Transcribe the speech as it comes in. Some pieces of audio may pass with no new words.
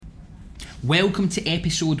Welcome to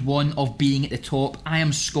episode 1 of Being at the Top. I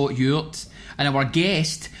am Scott Ewart, and our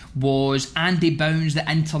guest was Andy Bounds,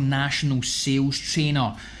 the international sales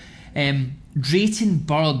trainer. Drayton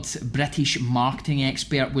Bird, British marketing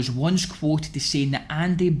expert, was once quoted as saying that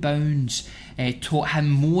Andy Bounds taught him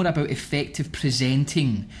more about effective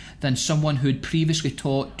presenting than someone who had previously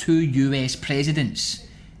taught 2 US presidents.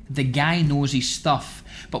 The guy knows his stuff.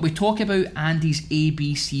 But we talk about Andy's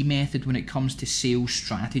ABC method when it comes to sales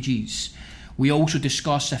strategies. We also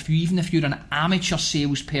discuss, even if you're an amateur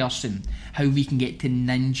salesperson, how we can get to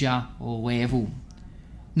ninja level.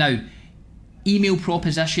 Now, email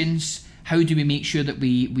propositions. How do we make sure that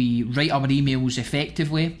we write our emails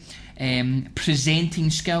effectively? Presenting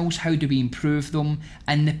skills, how do we improve them?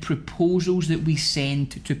 And the proposals that we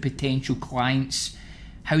send to potential clients,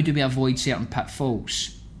 how do we avoid certain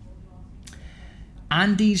pitfalls?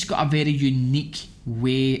 Andy's got a very unique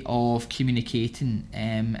way of communicating.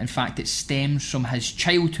 In fact, it stems from his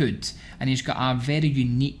childhood, and he's got a very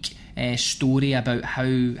unique story about how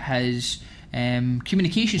his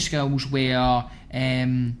communication skills were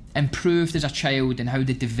improved as a child and how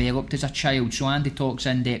they developed as a child. So Andy talks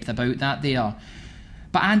in depth about that there.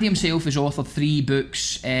 But Andy himself has authored 3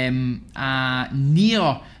 books, a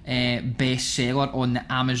near bestseller on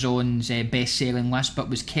the Amazon's best-selling list, but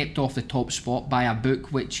was kept off the top spot by a book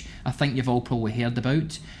which I think you've all probably heard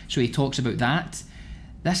about. So he talks about that.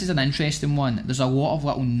 This is an interesting one. There's a lot of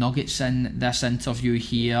little nuggets in this interview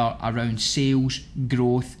here around sales,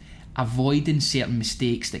 growth, avoiding certain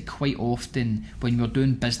mistakes that quite often when we're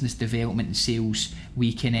doing business development and sales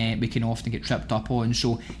we can often get tripped up on.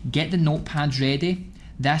 So get the notepads ready.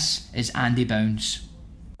 This is Andy Bounds.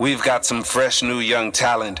 We've got some fresh new young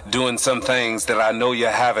talent doing some things that I know you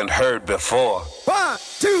haven't heard before. 1,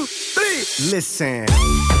 2, 3, listen.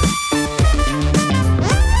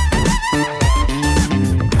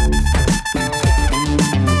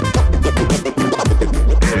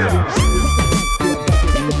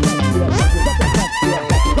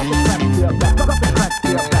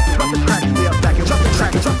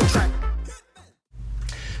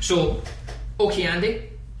 So, okay, Andy,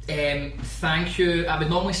 thank you. I would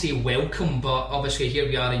normally say welcome, but obviously here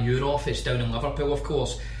we are in your office down in Liverpool, of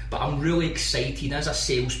course. But I'm really excited as a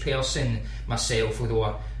salesperson myself, although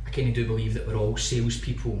I kind of do believe that we're all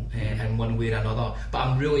salespeople in one way or another. But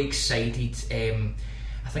I'm really excited.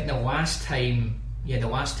 I think the last time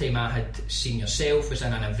I had seen yourself was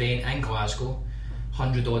in an event in Glasgow,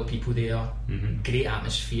 100 odd people there, great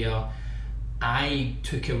atmosphere. I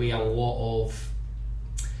took away a lot of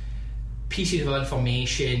pieces of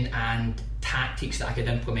information and tactics that I could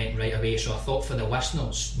implement right away. So I thought for the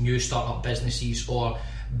listeners, new startup businesses or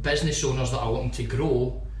business owners that are looking to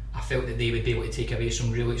grow, I felt that they would be able to take away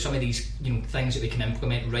some of these things that we can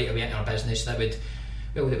implement right away into our business that would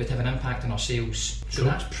have an impact on our sales. So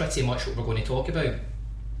that's pretty much what we're going to talk about.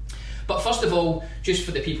 But first of all, just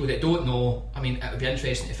for the people that don't know, I mean, it would be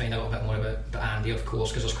interesting to find out a little bit more about Andy, of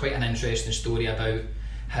course, because there's quite an interesting story about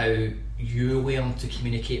how you learned to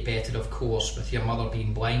communicate better, of course, with your mother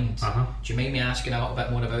being blind. Do you mind me asking a little bit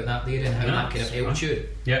more about that there and how that could have helped you?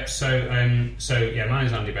 Yep, so my name's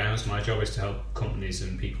Andy Bounds. My job is to help companies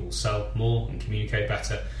and people sell more and communicate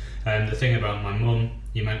better. The thing about my mum,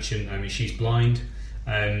 you mentioned, she's blind.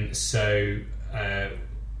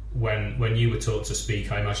 When you were taught to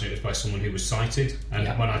speak, I imagine it was by someone who was sighted, and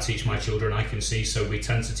when I teach my children I can see, so we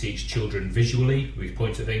tend to teach children visually. We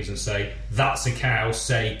point at things and say, that's a cow,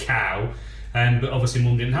 say cow, but obviously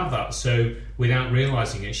mum didn't have that, so without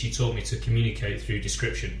realising it she taught me to communicate through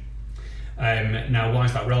description. Now why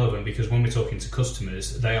is that relevant? Because when we're talking to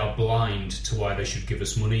customers, they are blind to why they should give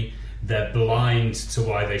us money. They're blind to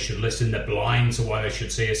why they should listen. They're blind to why they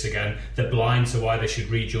should see us again. They're blind to why they should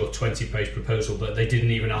read your 20-page proposal that they didn't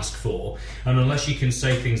even ask for. And unless you can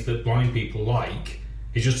say things that blind people like,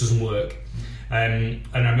 it just doesn't work. And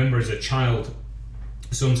I remember as a child,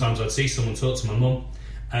 sometimes I'd see someone talk to my mum,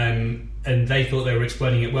 and they thought they were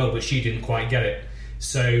explaining it well, but she didn't quite get it.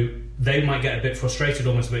 So they might get a bit frustrated,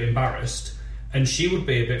 almost a bit embarrassed, and she would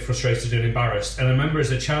be a bit frustrated and embarrassed. And I remember as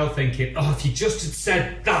a child thinking, if you just had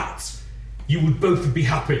said that, you would both be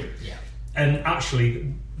happy. Yeah. And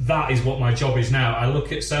actually, that is what my job is now. I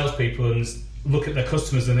look at salespeople and look at their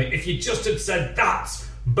customers and think, if you just had said that,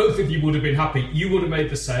 both of you would have been happy. You would have made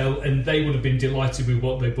the sale and they would have been delighted with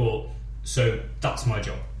what they bought. So that's my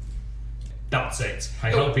job. That's it. I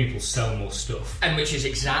help people sell more stuff. And which is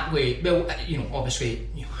exactly, obviously,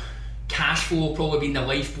 cash flow probably being the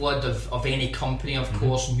lifeblood of any company, of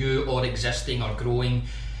course, new or existing or growing.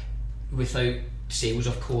 Without sales,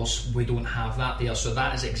 of course, we don't have that there, so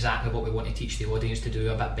that is exactly what we want to teach the audience to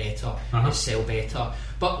do a bit better, is sell better.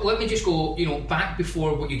 But let me just go, back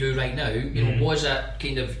before what you do right now. Was it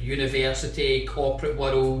kind of university, corporate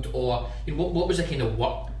world, or what was the kind of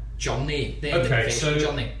work journey, the professional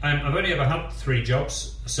journey? I've only ever had 3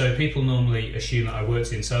 jobs, so people normally assume that I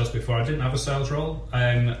worked in sales before. I didn't have a sales role.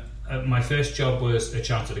 My first job was a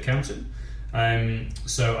chartered accountant.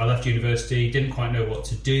 So I left university, didn't quite know what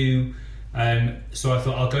to do. So I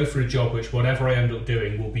thought I'll go for a job which, whatever I end up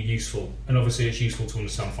doing, will be useful. And obviously it's useful to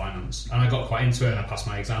understand finance. And I got quite into it, and I passed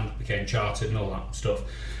my exam, became chartered and all that stuff.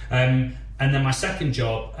 And then my second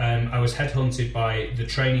job, I was headhunted by the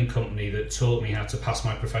training company that taught me how to pass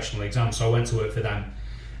my professional exam. So I went to work for them,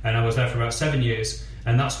 and I was there for about 7 years.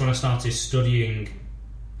 And that's when I started studying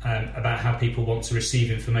about how people want to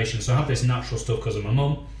receive information. So I have this natural stuff because of my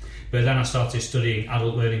mum. But then I started studying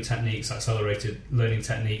adult learning techniques, accelerated learning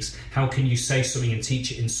techniques. How can you say something and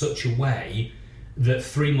teach it in such a way that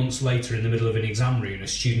 3 months later in the middle of an exam room, a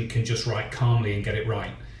student can just write calmly and get it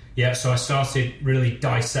right? Yeah, so I started really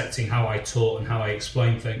dissecting how I taught and how I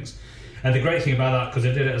explained things. And the great thing about that, because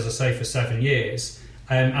I did it, as I say, for 7 years,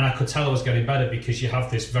 and I could tell I was getting better because you have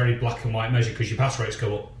this very black and white measure because your pass rates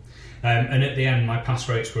go up. And at the end, my pass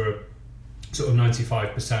rates were sort of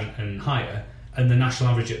 95% and higher. And the national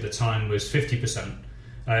average at the time was 50%.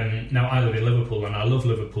 Now, I live in Liverpool and I love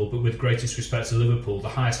Liverpool, but with greatest respect to Liverpool, the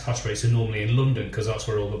highest pass rates are normally in London because that's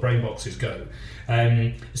where all the brain boxes go.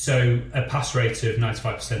 So a pass rate of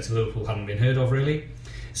 95% in Liverpool hadn't been heard of, really.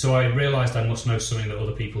 So I realised I must know something that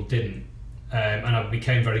other people didn't. And I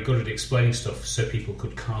became very good at explaining stuff so people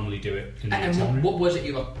could calmly do it in the exam room. What was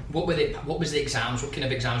it what was the exams? What kind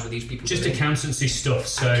of exams were these people Just doing? accountancy stuff.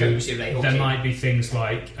 So accountancy, right, okay. There might be things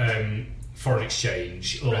like foreign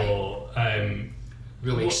exchange or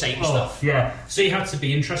really exciting stuff. Yeah, so you had to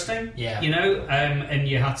be interesting, and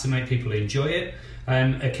you had to make people enjoy it.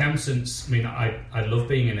 Accountants, I mean, I love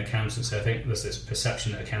being in accountancy. I think there's this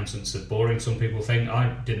perception that accountants are boring. Some people think. I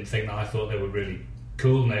didn't think that. I thought they were really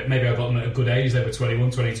cool. Maybe I got them at a good age. They were 21,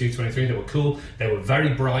 22, 23. They were cool. They were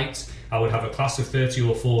very bright. I would have a class of 30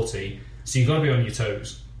 or 40. So you've got to be on your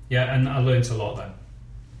toes. Yeah, and I learned a lot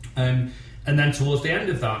then. And then towards the end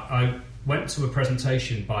of that, I went to a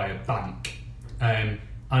presentation by a bank, and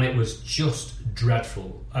it was just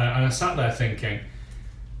dreadful. And I sat there thinking,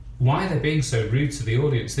 why are they being so rude to the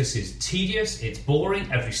audience? This is tedious, it's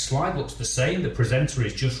boring, every slide looks the same, the presenter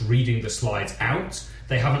is just reading the slides out,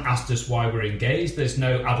 they haven't asked us why we're engaged, there's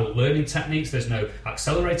no adult learning techniques, there's no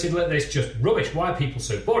accelerated learning, there's just rubbish, why are people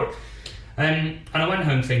so boring? And I went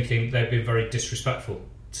home thinking they'd been very disrespectful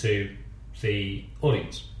to the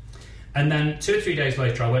audience. And then 2 or 3 days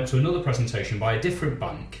later, I went to another presentation by a different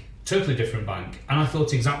bank, totally different bank, and I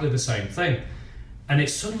thought exactly the same thing. And it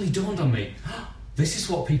suddenly dawned on me, this is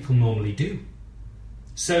what people normally do.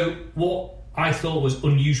 So what I thought was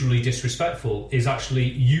unusually disrespectful is actually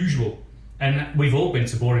usual. And we've all been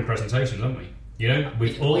to boring presentations, haven't we?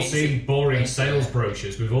 We've all seen boring sales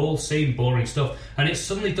brochures, we've all seen boring stuff. And it's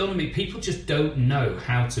suddenly dawned on me, people just don't know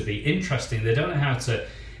how to be interesting, they don't know how to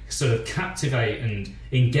sort of captivate and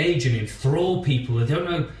engage and enthrall people. They don't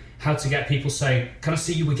know how to get people saying, can I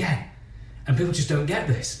see you again? And people just don't get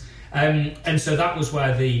this. And so that was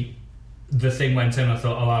where the thing went in. I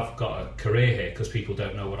thought, I've got a career here because people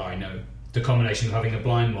don't know what I know. The combination of having a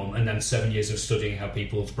blind mum and then 7 years of studying how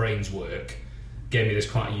people's brains work gave me this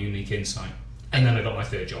quite a unique insight. And then I got my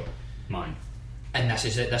third job, mine. And this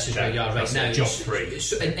is it. This is where you are right now. Job 3.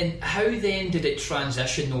 So, and how then did it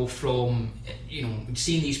transition though from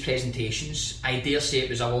seeing these presentations? I dare say it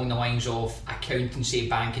was along the lines of accountancy,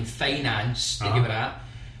 banking, finance that you were at,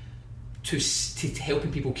 to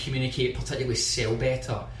helping people communicate, particularly sell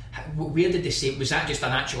better. Where did they say? Was that just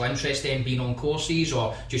an actual interest in being on courses,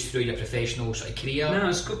 or just through your professional sort of career? No,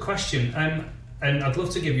 it's a good question. And I'd love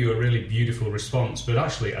to give you a really beautiful response, but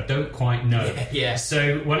actually I don't quite know. Yeah.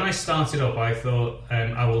 So when I started up, I thought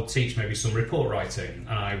I will teach maybe some report writing,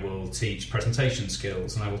 and I will teach presentation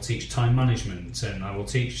skills, and I will teach time management, and I will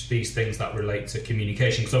teach these things that relate to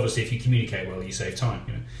communication, because obviously if you communicate well, you save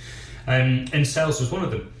time. And sales was one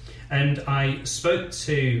of them. And I spoke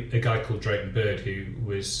to a guy called Drayton Bird, who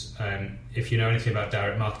was, if you know anything about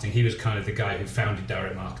direct marketing, he was kind of the guy who founded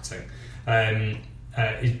direct marketing.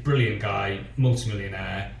 He's a brilliant guy,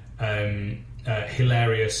 multimillionaire,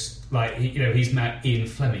 hilarious. Like, he's met Ian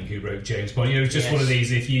Fleming, who wrote James Bond. It's just one of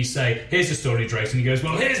these, if you say, here's a story, Drayton, he goes,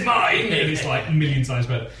 well, here's mine! And it's like a million times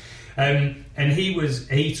better. And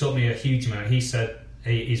he taught me a huge amount. He said,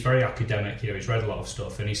 he's very academic, he's read a lot of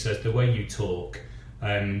stuff, and he says, the way you talk,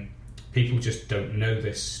 people just don't know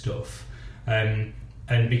this stuff.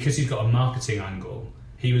 And because he's got a marketing angle,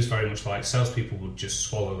 he was very much like, salespeople would just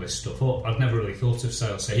swallow this stuff up. I'd never really thought of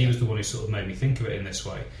sales, so he was the one who sort of made me think of it in this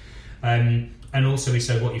way. And also he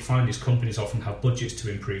said what you find is companies often have budgets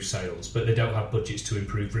to improve sales, but they don't have budgets to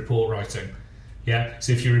improve report writing. Yeah,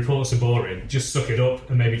 so if your reports are boring, just suck it up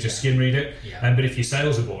and maybe just skim read it. Yeah. But if your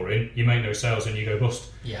sales are boring, you make no sales and you go bust.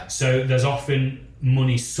 Yeah. So there's often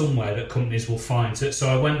money somewhere that companies will find. So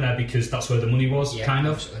I went there because that's where the money was, kind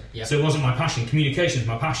of. Yeah. So it wasn't my passion. Communication is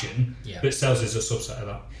my passion, Yeah. but sales is a subset of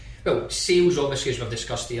that. Well, sales, obviously, as we've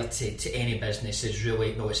discussed here, to any business is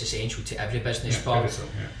really, no, it's essential to every business. Yeah, but, so,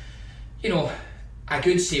 yeah. you know, a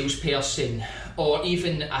good salesperson or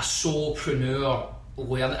even a solopreneur,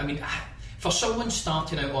 I mean, for someone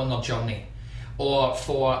starting out on their journey, or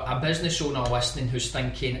for a business owner listening who's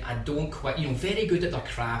thinking, I don't quite, you know, very good at their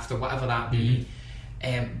craft or whatever that be,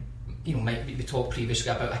 you know, we talked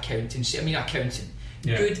previously about accountancy. I mean, accounting.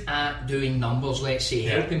 Yeah. Good at doing numbers, let's say,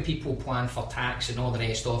 Yeah. helping people plan for tax and all the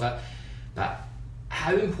rest of it. But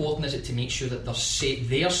how important is it to make sure that their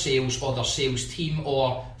sales or their sales team,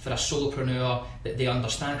 or for a solopreneur, that they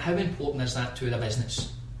understand? How important is that to the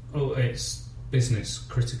business? Oh, it's business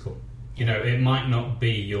critical. You know, it might not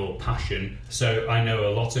be your passion. So I know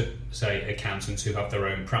a lot of, say, accountants who have their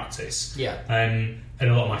own practice. Yeah. And a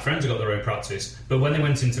lot of my friends have got their own practice. But when they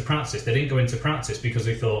went into practice, they didn't go into practice because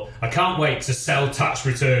they thought, I can't wait to sell tax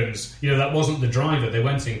returns. You know, that wasn't the driver. They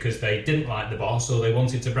went in because they didn't like the boss, or they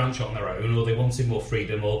wanted to branch out on their own, or they wanted more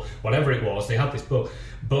freedom, or whatever it was. They had this book.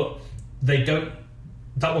 But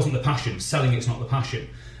that wasn't the passion. Selling it's not the passion.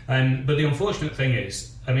 But the unfortunate thing is,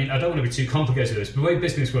 I mean, I don't want to be too complicated with this, but the way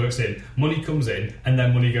business works money comes in and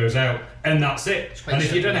then money goes out, and that's it. And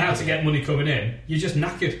if you don't know how to get money coming in, you're just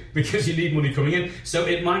knackered because you need money coming in. So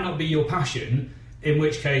it might not be your passion, in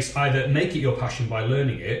which case either make it your passion by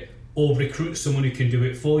learning it, or recruit someone who can do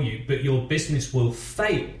it for you, but your business will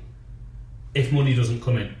fail if money doesn't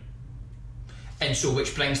come in. And so,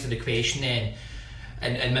 which brings to the question then,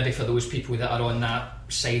 and maybe for those people that are on that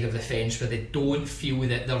side of the fence where they don't feel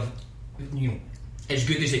that they're, you know, as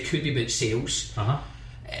good as they could be about sales,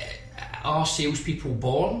 are salespeople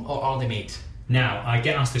born or are they made? Now, I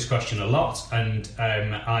get asked this question a lot, and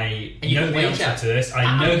I know the answer to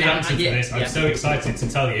this. I'm so excited to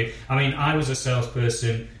tell you. I mean, I was a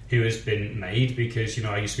salesperson who has been made because, you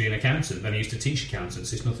know, I used to be an accountant, then I used to teach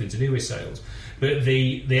accountants. It's nothing to do with sales. But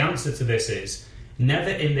the answer to this is,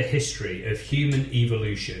 never in the history of human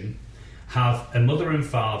evolution have a mother and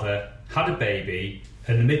father had a baby,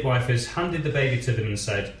 and the midwife has handed the baby to them and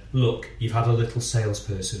said, look, you've had a little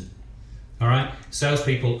salesperson. All right?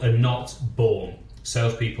 Salespeople are not born.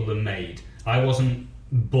 Salespeople are made. I wasn't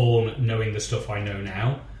born knowing the stuff I know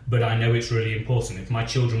now, but I know it's really important. If my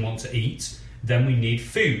children want to eat, then we need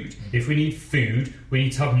food. If we need food, we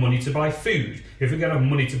need to have money to buy food. If we're going to have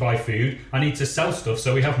money to buy food, I need to sell stuff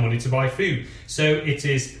so we have money to buy food. So it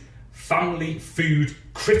is family food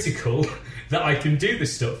critical that I can do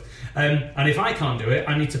this stuff. And if I can't do it,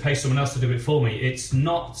 I need to pay someone else to do it for me. It's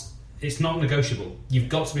not negotiable. You've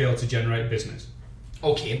got to be able to generate business.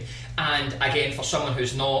 Okay, and again, for someone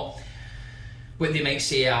who's not what they might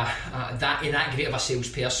say that great of a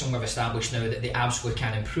salesperson, we've established now that they absolutely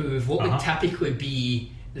can improve. What would typically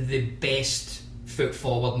be the best foot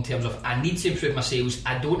forward in terms of, I need to improve my sales,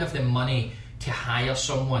 I don't have the money to hire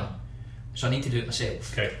someone, so I need to do it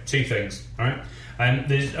myself? Okay, two things, all right?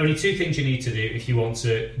 There's only two things you need to do if you want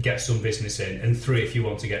to get some business in, and three if you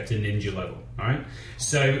want to get to ninja level, all right?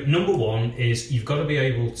 So number one is you've got to be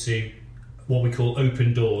able to, what we call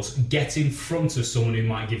open doors, get in front of someone who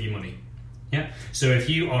might give you money. Yeah. So if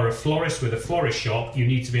you are a florist with a florist shop, you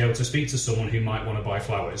need to be able to speak to someone who might want to buy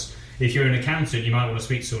flowers. If you're an accountant, you might want to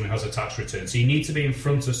speak to someone who has a tax return. So you need to be in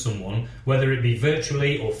front of someone, whether it be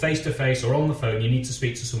virtually or face-to-face or on the phone, you need to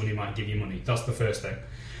speak to someone who might give you money. That's the first thing.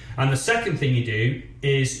 And the second thing you do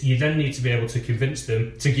is you then need to be able to convince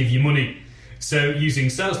them to give you money. So using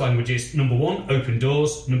sales languages, number one, open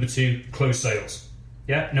doors. Number two, close sales.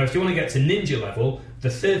 Yeah. Now, if you want to get to ninja level, the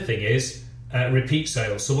third thing is repeat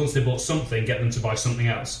sales. So once they bought something, get them to buy something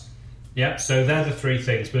else. Yeah. So they're the three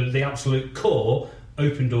things. But the absolute core,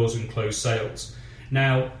 open doors and close sales.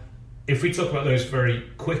 Now, if we talk about those very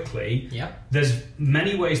quickly, there's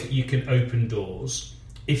many ways that you can open doors.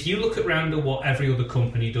 If you look around at what every other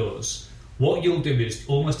company does, what you'll do is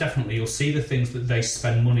almost definitely you'll see the things that they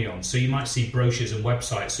spend money on. So you might see brochures and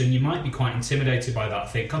websites, and you might be quite intimidated by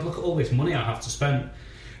that. Think, God, look at all this money I have to spend.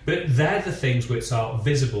 But they're the things which are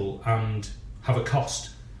visible and have a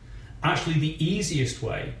cost. Actually, the easiest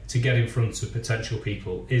way to get in front of potential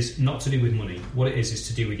people is not to do with money. What it is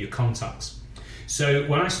to do with your contacts. So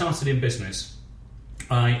when I started in business,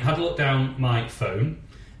 I had a look down my phone,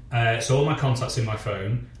 so all my contacts in my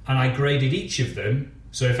phone, and I graded each of them.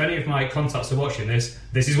 So if any of my contacts are watching this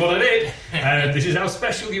is what I did. This is how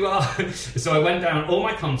special you are. So I went down all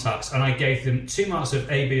my contacts and I gave them 2 marks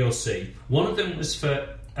of A, B or C. One of them was for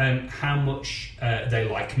how much they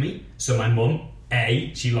like me. So my mum,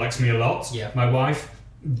 A, she likes me a lot. Yeah. My wife,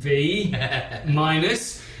 B,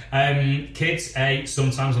 minus. Kids, A,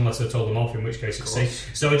 sometimes, unless I told them off, in which case it's C.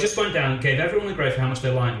 So I just went down, gave everyone a grade for how much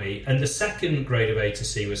they like me, and the second grade of A to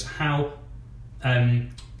C was how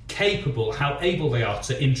capable, how able they are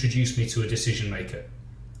to introduce me to a decision maker.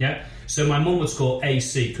 Yeah? So my mum would score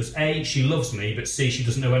AC, because A, she loves me, but C, she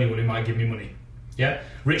doesn't know anyone who might give me money. Yeah?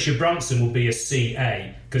 Richard Branson will be a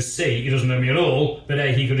CA, because C, he doesn't know me at all, but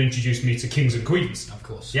A, he could introduce me to kings and queens. Of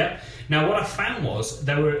course. Yeah? Now, what I found was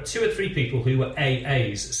there were 2 or 3 people who were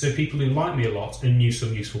AAs, so people who liked me a lot and knew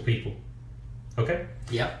some useful people. Okay?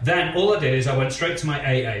 Yeah. Then all I did is I went straight to my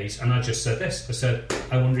AAs and I just said this. I said,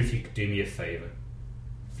 I wonder if you could do me a favour.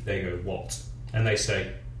 They go, what? And they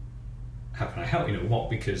say, how can I help? You know, what?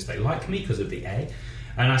 Because they like me, because of the A.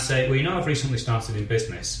 And I say, well, you know, I've recently started in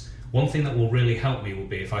business. One thing that will really help me will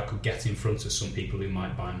be if I could get in front of some people who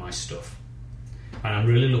might buy my stuff. And I'm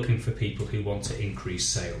really looking for people who want to increase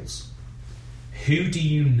sales. Who do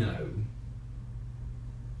you know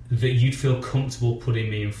that you'd feel comfortable putting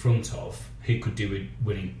me in front of who could do with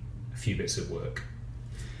winning a few bits of work?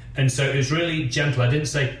 And so it was really gentle. I didn't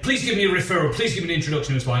say, please give me a referral, please give me an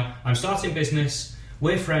introduction. It was like, I'm starting business,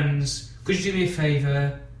 we're friends, could you do me a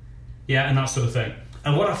favour? Yeah, and that sort of thing.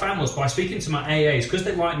 And what I found was by speaking to my AAs, because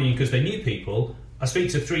they liked me and because they knew people, I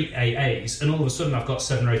speak to 3 AAs and all of a sudden I've got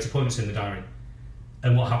 7 or 8 appointments in the diary.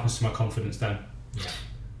 And what happens to my confidence then?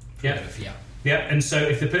 Yeah, and so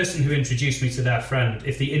if the person who introduced me to their friend,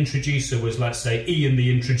 if the introducer was, let's say, Ian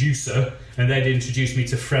the introducer, and they'd introduce me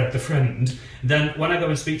to Fred the friend, then when I go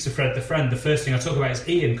and speak to Fred the friend, the first thing I talk about is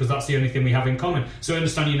Ian, because that's the only thing we have in common. So I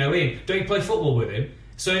understand you know Ian. Don't you play football with him?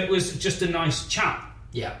 So it was just a nice chat.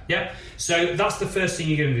 Yeah. So that's the first thing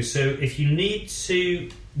you're going to do. So if you need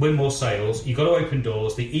to win more sales, you've got to open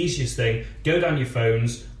doors. The easiest thing, go down your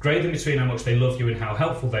phones, grade them between how much they love you and how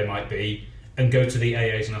helpful they might be, and go to the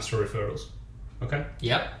AAs and ask for referrals. Okay?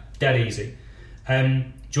 Yep. Dead easy. Do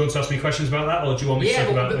you want to ask me questions about that, or do you want me to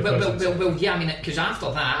talk about the questions? Well, yeah, I mean, because after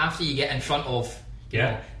that, after you get in front of you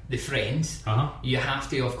know, the friend, you have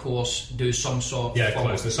to, of course, do some sort of...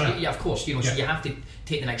 close the sale. Yeah, of course, you know, so you have to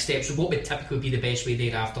take the next step. So what would typically be the best way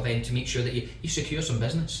thereafter then to make sure that you secure some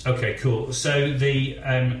business? Okay, cool. So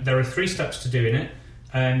there are 3 steps to doing it.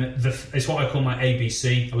 It's what I call my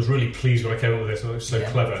ABC. I was really pleased when I came up with this. It was so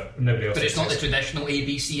clever. Nobody else. But it's not the traditional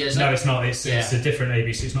ABC, is it? No, it's not. It's a different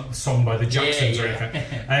ABC. It's not the song by the Jacksons or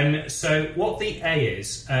anything. So what the A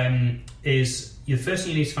is the first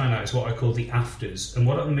thing you need to find out is what I call the afters. And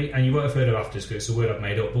what I mean, and you won't have heard of afters because it's a word I've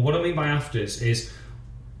made up. But what I mean by afters is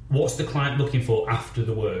what's the client looking for after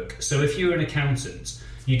the work. So if you're an accountant,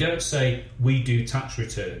 you don't say we do tax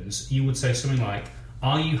returns. You would say something like,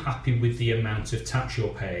 are you happy with the amount of tax you're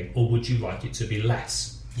paying, or would you like it to be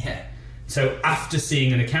less? Yeah. So after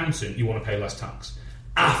seeing an accountant, you want to pay less tax.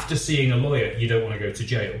 After seeing a lawyer, you don't want to go to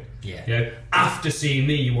jail. Yeah. You know? After seeing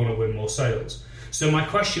me, you want to win more sales. So my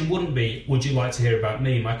question wouldn't be, would you like to hear about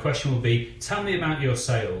me? My question would be, tell me about your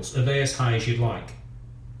sales. Are they as high as you'd like?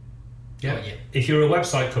 Yeah. Oh, yeah. If you're a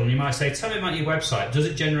website company, you might say, tell me about your website. Does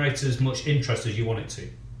it generate as much interest as you want it to?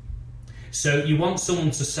 So you want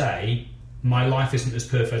someone to say, my life isn't as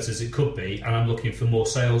perfect as it could be, and I'm looking for more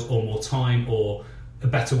sales or more time or a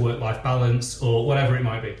better work-life balance or whatever it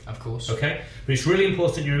might be. Of course. Okay? But it's really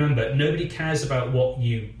important you remember, nobody cares about what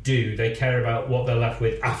you do. They care about what they're left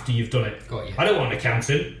with after you've done it. Got you. I don't want an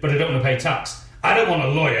accountant, but I don't want to pay tax. I don't want a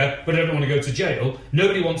lawyer, but I don't want to go to jail.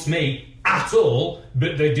 Nobody wants me at all,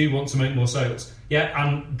 but they do want to make more sales. Yeah?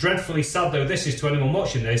 And dreadfully sad though this is to anyone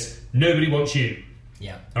watching this, nobody wants you.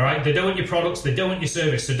 Yeah. All right. They don't want your products. They don't want your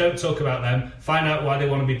service. So don't talk about them. Find out why they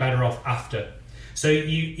want to be better off after. So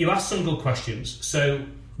you ask some good questions. So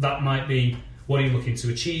that might be, what are you looking to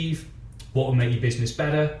achieve? What will make your business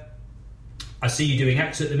better? I see you doing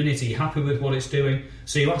X at the minute. Are you happy with what it's doing?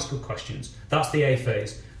 So you ask good questions. That's the A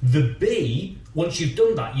phase. The B, once you've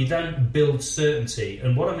done that, you then build certainty.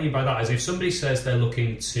 And what I mean by that is if somebody says they're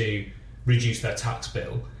looking to reduce their tax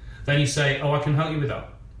bill, then you say, oh, I can help you with that.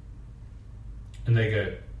 And they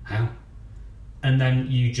go, how? And then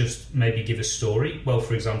you just maybe give a story. Well,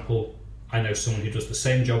 for example, I know someone who does the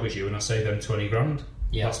same job as you, and I say them 20 grand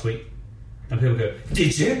last week. And people go,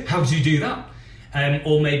 did you? How did you do that?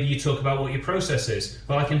 Or maybe you talk about what your process is.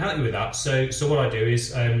 Well, I can help you with that. So what I do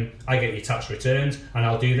is I get your tax returns, and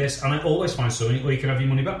I'll do this, and I always find something, or you can have your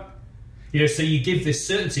money back. So you give this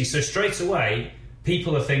certainty. So straight away,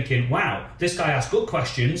 people are thinking, wow, this guy asks good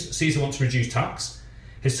questions. Caesar wants to reduce tax.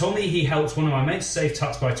 Has told me he helped one of my mates save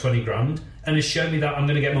tax by 20 grand and has shown me that I'm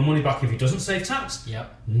going to get my money back if he doesn't save tax.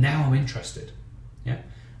 Yep. Now I'm interested. Yeah.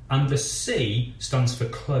 And the C stands for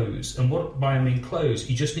close. And what by I mean close,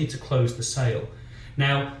 you just need to close the sale.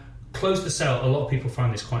 Now, close the sale, a lot of people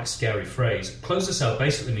find this quite a scary phrase. Close the sale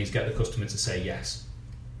basically means get the customer to say yes.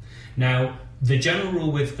 Now, the general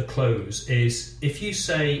rule with a close is if you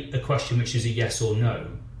say a question which is a yes or no,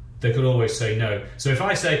 they could always say no. So if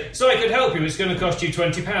I say, so I could help you, it's going to cost you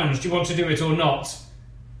 £20, do you want to do it or not?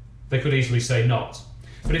 They could easily say not.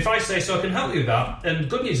 But if I say, so I can help you with that, and the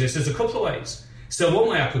good news is there's a couple of ways. So one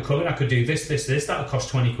way I could come in, I could do this, that'll cost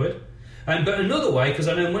 20 quid. But another way, because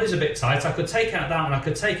I know money's a bit tight, I could take out that and I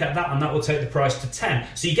could take out that and that will take the price to 10.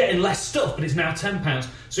 So you're getting less stuff, but it's now £10.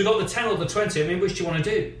 So we've got the 10 or the 20, I mean, which do you want to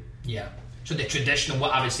do? Yeah. So the traditional,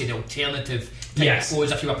 what I would say, the alternative Yes.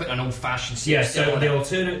 close if you were putting an old-fashioned sales Yeah, so on the it.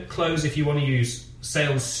 alternate close if you want to use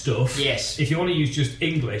sales stuff. Yes. If you want to use just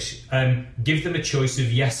English, give them a choice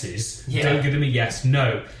of yeses. Yeah. Don't give them a yes,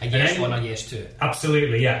 no. A yes one, a yes two.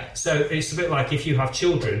 Absolutely, yeah. So it's a bit like if you have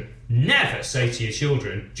children, never say to your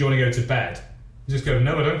children, do you want to go to bed? You just go,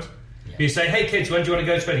 no, I don't. Yeah. You say, hey kids, when do you want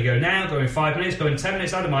to go to bed? You go, now, go in 5 minutes, go in 10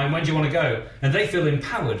 minutes, I don't mind, when do you want to go? And they feel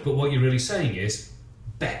empowered, but what you're really saying is,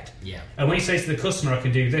 bed. Yeah. And when you say to the customer, I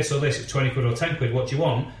can do this or this, it's 20 quid or 10 quid, what do you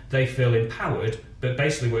want? They feel empowered, but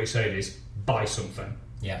basically what you're saying is, buy something.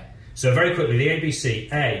 Yeah. So very quickly, the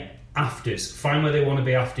ABC, A, afters. Find where they want to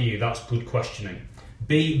be after you, that's good questioning.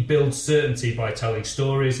 B, build certainty by telling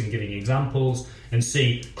stories and giving examples. And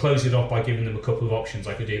C, close it off by giving them a couple of options.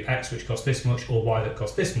 I could do X, which costs this much, or Y, that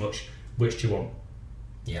costs this much. Which do you want?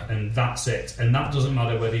 Yeah. And that's it. And that doesn't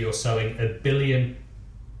matter whether you're selling £1 billion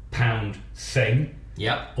thing,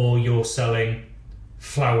 Yeah. or you're selling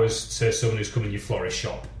flowers to someone who's come in your florist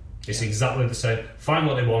shop. It's exactly the same. Find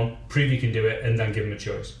what they want, prove you can do it, and then give them a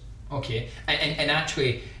choice. Okay, and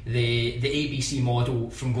actually the ABC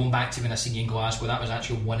model, from going back to when I seen you in Glasgow, that was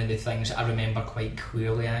actually one of the things that I remember quite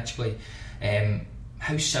clearly actually.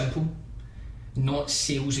 How simple, not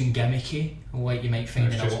sales and gimmicky, like you might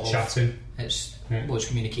find It's in a just lot chatting. It's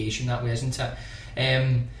communication that way, isn't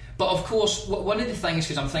it? But of course, one of the things,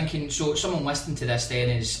 because I'm thinking, so someone listening to this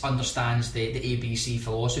then understands the ABC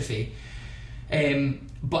philosophy,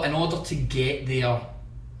 but in order to get their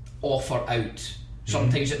offer out,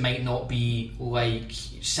 sometimes it might not be like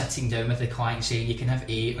sitting down with the client saying you can have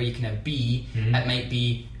A or you can have B. It might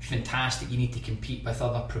be fantastic, you need to compete with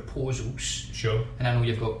other proposals. Sure. And I know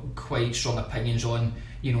you've got quite strong opinions on,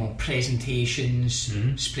 presentations,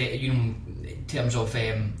 in terms of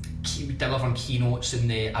delivering keynotes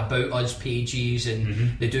and the About Us pages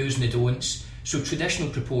and the do's and the don'ts. So traditional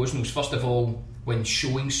proposals, first of all, when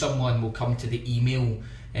showing someone, will come to the email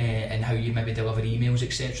and how you maybe deliver emails,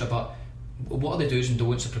 etc. But what are the do's and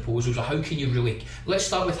don'ts of proposals, or how can you really, let's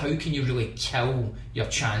start with how can you really kill your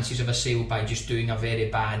chances of a sale by just doing a very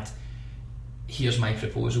bad, here's my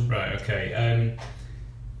proposal. Right, okay.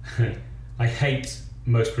 I hate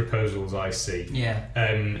most proposals I see. Yeah.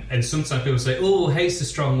 And sometimes people say, oh, hate's a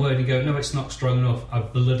strong word, and you go, no, it's not strong enough. I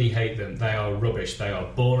bloody hate them. They are rubbish. They are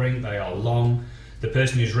boring. They are long. The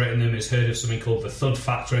person who's written them has heard of something called the thud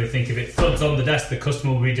factor, and they think if it thuds on the desk, the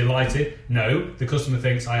customer will be delighted. No, the customer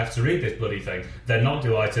thinks, I have to read this bloody thing. They're not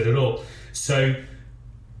delighted at all. So,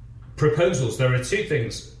 proposals, there are two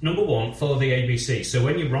things. Number one, follow the ABC. So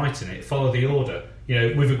when you're writing it, follow the order.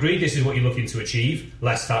 We've agreed this is what you're looking to achieve.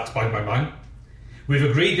 Less tax, bang, bang, bang. We've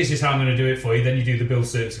agreed this is how I'm going to do it for you. Then you do the build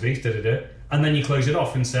certainty piece, and then you close it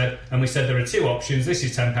off and we said there are two options. This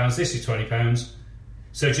is £10, this is £20.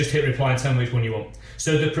 So just hit reply and tell me which one you want.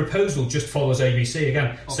 So the proposal just follows ABC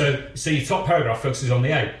again. Okay. So your top paragraph focuses on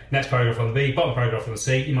the A, next paragraph on the B, bottom paragraph on the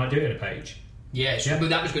C. You might do it in a page. Yeah, so But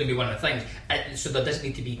that was going to be one of the things. So there doesn't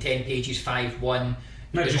need to be 10 pages, 5, 1.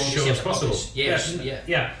 No, just short as possible. Yes,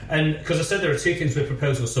 yeah. And because I said there are two things with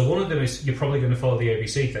proposals. So one of them is you're probably going to follow the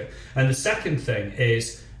ABC thing. And the second thing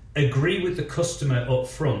is agree with the customer up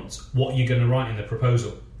front what you're going to write in the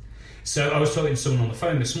proposal. So I was talking to someone on the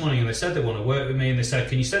phone this morning and they said they want to work with me, and they said,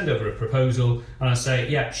 can you send over a proposal? And I say,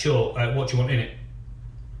 yeah, sure. What do you want in it?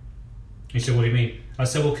 He said, what do you mean? I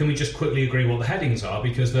said, well, can we just quickly agree what the headings are?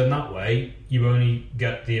 Because then that way you only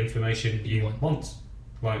get the information you want.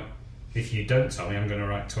 Like, if you don't tell me, I'm going to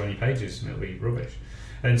write 20 pages and it'll be rubbish.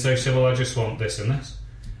 And so she said, well, I just want this and this.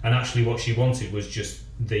 And actually what she wanted was just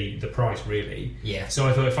the price, really. Yeah. So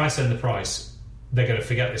I thought, if I send the price, they're going to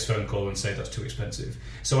forget this phone call and say that's too expensive.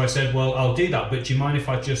 So I said, well, I'll do that, but do you mind if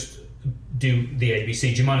I just do the ABC.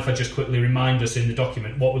 Do you mind if I just quickly remind us in the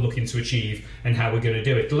document what we're looking to achieve and how we're going to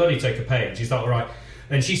do it? It'll only take a page. Is that all right?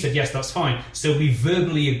 And she said, yes, that's fine. So we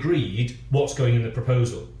verbally agreed what's going in the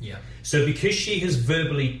proposal. Yeah. So because she has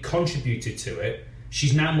verbally contributed to it,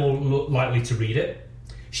 she's now more likely to read it.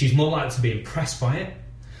 She's more likely to be impressed by it.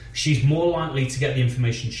 She's more likely to get the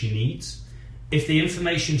information she needs. If the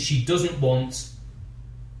information she doesn't want...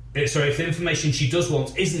 if the information she does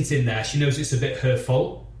want isn't in there, she knows it's a bit her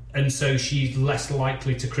fault, and so she's less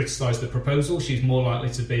likely to criticise the proposal. She's more likely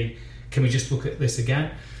to be, can we just look at this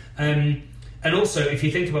again? And also, if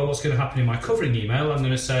you think about what's going to happen in my covering email, I'm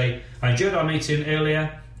going to say, I enjoyed our meeting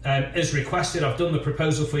earlier. As requested, I've done the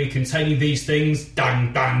proposal for you containing these things.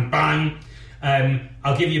 Bang, bang, bang.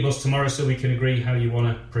 I'll give you a buzz tomorrow so we can agree how you want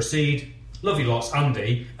to proceed. Love you lots,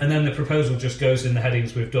 Andy. And then the proposal just goes in the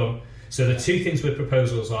headings we've done. So the two things with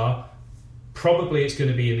proposals are, probably it's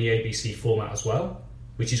going to be in the ABC format as well,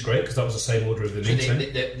 which is great because that was the same order of the meeting.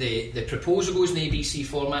 The proposal goes in the ABC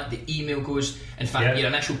format, the email goes, in fact, your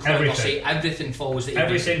initial comment will say everything follows the ABC.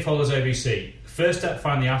 Everything follows ABC. First step,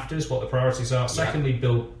 find the afters, what the priorities are. Secondly,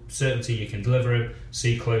 build certainty you can deliver them.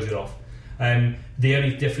 C, close it off. The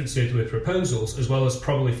only difference with proposals, as well as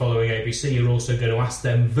probably following ABC, you're also going to ask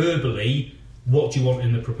them verbally, what do you want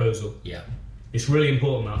in the proposal? Yeah. It's really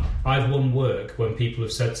important that. I've won work when people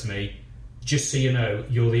have said to me, just so you know,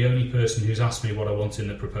 you're the only person who's asked me what I want in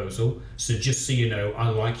the proposal, so just so you know, I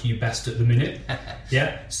like you best at the minute.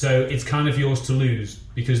 Yeah, so it's kind of yours to lose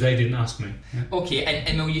because they didn't ask me. Yeah. Okay,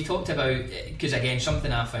 and Mel, you talked about, because again,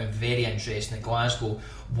 something I found very interesting at Glasgow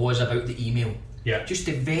was about the email. Yeah. Just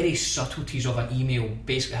the very subtleties of an email,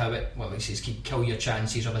 basically how it says kill your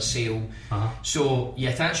chances of a sale. So you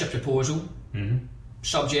attach your proposal,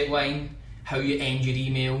 subject line, how you end your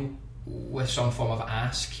email with some form of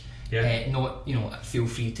ask. Not, feel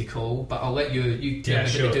free to call, but I'll let you tell me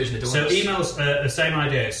the do's and the don'ts. So emails, the same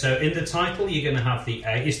idea. So in the title, you're going to have the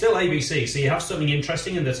A. It's still ABC, so you have something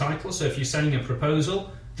interesting in the title. So if you're sending a proposal,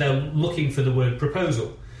 they're looking for the word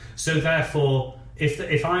proposal. So therefore,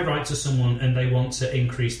 if I write to someone and they want to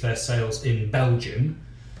increase their sales in Belgium,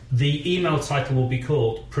 the email title will be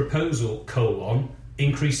called Proposal: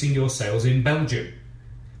 Increasing Your Sales in Belgium.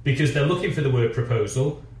 Because they're looking for the word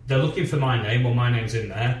proposal, they're looking for my name, or my name's in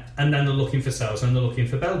there, and then they're looking for sales, and they're looking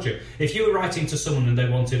for Belgium. If you were writing to someone and they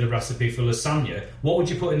wanted a recipe for lasagna, what would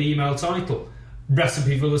you put in the email title?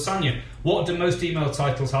 Recipe for lasagna. What do most email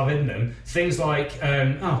titles have in them? Things like,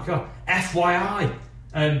 FYI,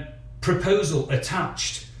 proposal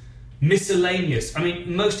attached, miscellaneous. I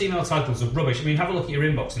mean, most email titles are rubbish. I mean, have a look at your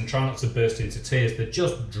inbox and try not to burst into tears. They're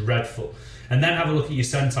just dreadful. And then have a look at your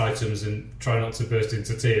sent items and try not to burst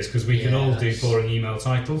into tears, because we can all do boring email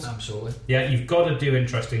titles. Absolutely. Yeah, you've got to do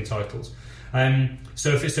interesting titles. So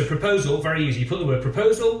if it's a proposal, very easy. You put the word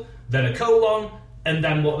proposal, then a colon, and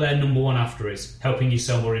then what their number one after is. Helping you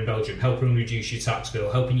sell more in Belgium, helping reduce your tax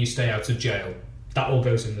bill, helping you stay out of jail. That all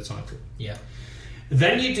goes in the title. Yeah.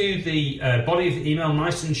 Then you do the body of the email,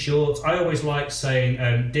 nice and short. I always like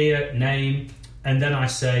saying, dear, name, and then I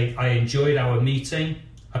say, I enjoyed our meeting.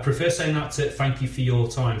 I prefer saying that to thank you for your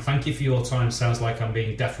time. Thank you for your time sounds like I'm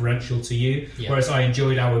being deferential to you, whereas I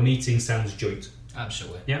enjoyed our meeting sounds joint.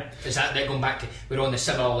 Absolutely. Yeah. Is that going back to, we're on the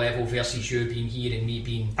similar level versus you being here and me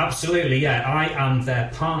being... Absolutely, yeah. I am their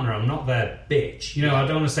partner, I'm not their bitch. I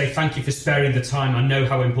don't want to say thank you for sparing the time, I know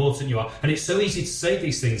how important you are. And it's so easy to say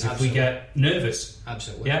these things if we get nervous.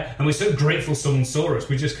 Absolutely. Yeah, and we're so grateful someone saw us,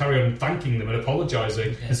 we just carry on thanking them and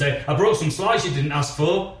apologising and say, I brought some slides you didn't ask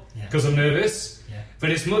for because I'm nervous. But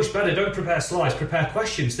it's much better, don't prepare slides, prepare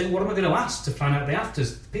questions. Think, what am I going to ask to find out the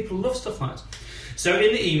afters? People love stuff like that. So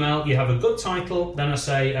in the email, you have a good title, then I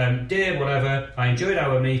say, dear whatever, I enjoyed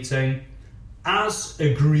our meeting. As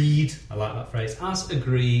agreed, I like that phrase, as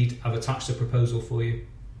agreed, I've attached a proposal for you.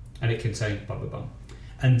 And it contains blah, blah, blah.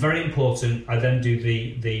 And very important, I then do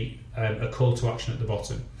a call to action at the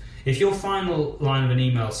bottom. If your final line of an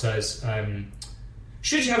email says...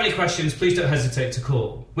 should you have any questions, please don't hesitate to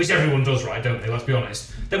call. Which everyone does, right, don't they? Let's be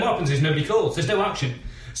honest. Then what happens is nobody calls. There's no action.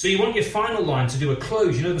 So you want your final line to do a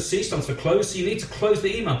close. The C stands for close, so you need to close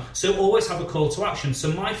the email. So always have a call to action. So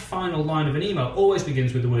my final line of an email always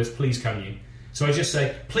begins with the words, please can you. So I just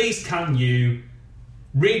say, please can you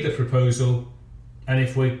read the proposal, and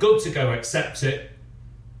if we're good to go, accept it.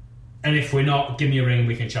 And if we're not, give me a ring and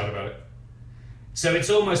we can chat about it. So it's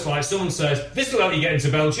almost like someone says, this will help you get into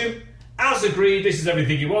Belgium. As agreed, this is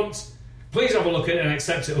everything you want. Please have a look at it and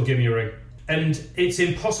accept it or give me a ring. And it's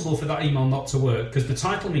impossible for that email not to work because the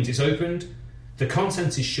title means it's opened, the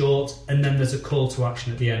content is short, and then there's a call to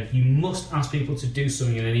action at the end. You must ask people to do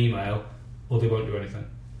something in an email or they won't do anything.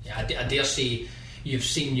 Yeah, I dare say, you've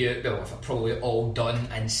seen probably all done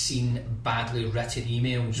and seen badly written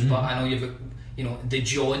emails, but I know you've got, the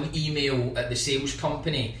John email at the sales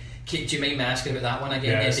company. Do you mind me asking about that one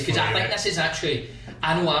again? Yeah, because I think this is actually,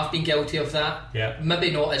 I know I've been guilty of that. Yeah.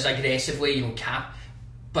 Maybe not as aggressively,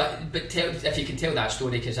 but if you can tell that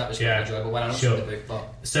story, because that was quite enjoyable when I know the book.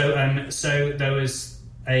 But so there was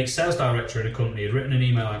a sales director in a company had written an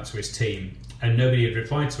email out to his team, and nobody had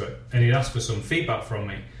replied to it, and he'd asked for some feedback from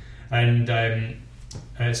me, and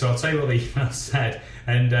so I'll tell you what the email said,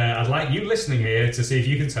 and I'd like you listening here to see if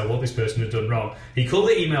you can tell what this person had done wrong. He called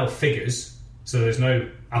the email figures, so there's no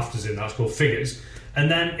afters in that, it's called figures, and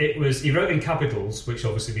then he wrote in capitals, which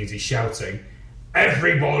obviously means he's shouting,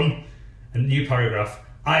 "Everyone," and new paragraph,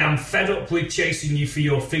 "I am fed up with chasing you for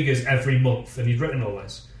your figures every month," and he'd written all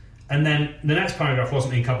this. And then the next paragraph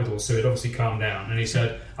wasn't in capitals, so he'd obviously calmed down. And he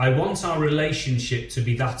said, "I want our relationship to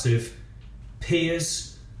be that of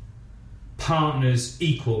peers, partners,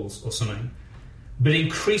 equals," or something. "But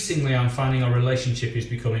increasingly I'm finding our relationship is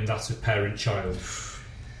becoming that of parent-child."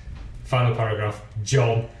 Final paragraph,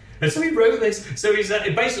 John. And so he wrote this. So he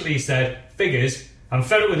said, "Figures, I'm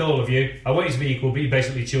fed up with all of you. I want you to be equal, but you're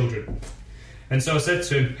basically children." And so I said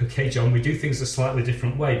to him, "Okay, John, we do things a slightly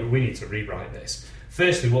different way, but we need to rewrite this.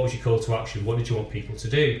 Firstly, what was your call to action? What did you want people to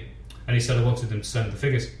do?" And he said, "I wanted them to send the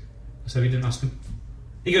figures." I said, "You didn't ask them?"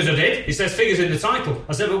 He goes, "I did. It says figures in the title."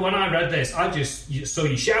 I said, "But when I read this, I just saw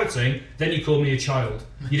you shouting, then you called me a child.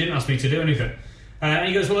 You didn't ask me to do anything." And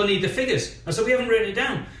he goes, "Well, I need the figures." I said, "We haven't written it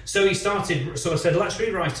down." So I said, "Let's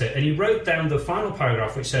rewrite it." And he wrote down the final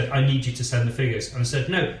paragraph, which said, "I need you to send the figures." And I said,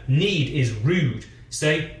 "No, need is rude.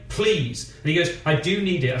 Say, please." And he goes, "I do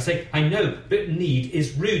need it." I say, "I know, but need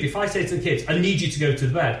is rude. If I say to the kids, I need you to go to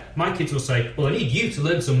the bed, my kids will say, well, I need you to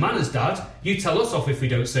learn some manners, Dad. You tell us off if we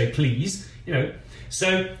don't say please."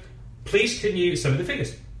 So, please can you send me the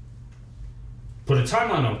figures? Put a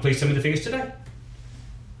timeline on, please send me the figures today.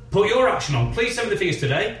 Put your action on, please send me the figures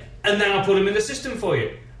today, and then I'll put them in the system for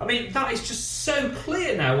you. I mean, that is just so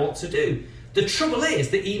clear now what to do. The trouble is,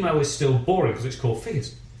 the email is still boring because it's called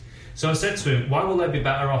figures. So I said to him, "Why will they be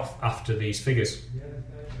better off after these figures?"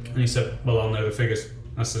 And he said, "Well, I'll know the figures."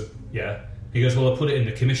 I said, "Yeah." He goes, "Well, I'll put it in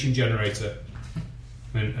the commission generator."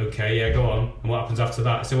 I went, "Okay, yeah, go on. And what happens after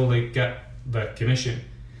that?" I said, "Well, they get the commission."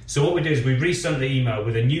 So what we did is we resent the email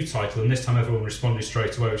with a new title, and this time everyone responded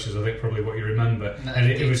straight away, which is, I think, probably what you remember. And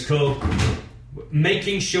it was called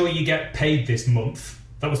 "Making Sure You Get Paid This Month."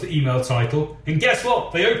 That was the email title. And guess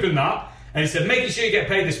what? They opened that, and it said, "Making sure you get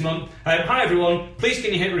paid this month. Hi everyone, please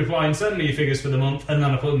can you hit reply and send me your figures for the month," and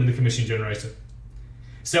then I put them in the commission generator.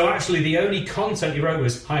 So actually the only content you wrote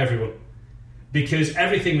was, "Hi everyone," because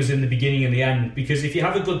everything was in the beginning and the end. Because if you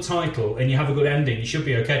have a good title and you have a good ending, you should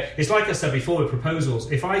be okay. It's like I said before with proposals.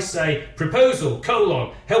 If I say, "Proposal,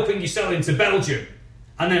 helping you sell into Belgium,"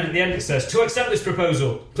 and then at the end it says, "To accept this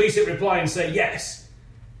proposal, please hit reply and say yes,"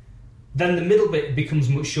 then the middle bit becomes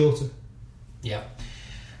much shorter. Yeah.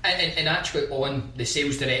 And actually on the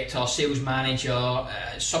sales director, sales manager,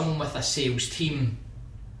 someone with a sales team,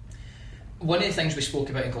 one of the things we spoke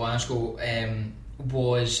about in Glasgow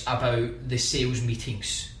was about the sales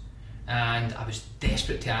meetings, and I was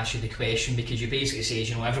desperate to ask you the question, because you basically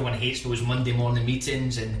says, everyone hates those Monday morning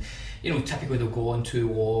meetings, and typically they'll go on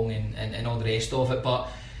too long and all the rest of it, but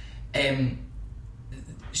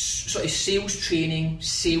sort of sales training,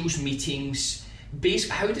 sales meetings,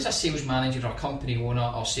 basically, how does a sales manager or company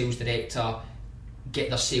owner or sales director get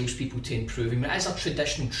their salespeople to improve? I mean, is there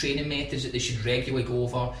traditional training methods that they should regularly go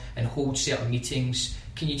over and hold certain meetings?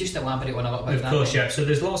 Can you just elaborate on a little bit of that? Of course, yeah. So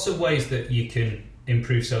there's lots of ways that you can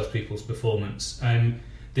improve salespeople's performance.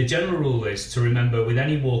 The general rule is to remember, with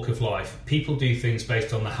any walk of life, people do things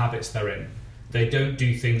based on the habits they're in. They don't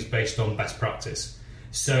do things based on best practice.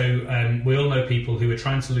 So we all know people who are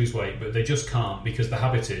trying to lose weight, but they just can't, because the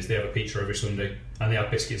habit is they have a pizza every Sunday and they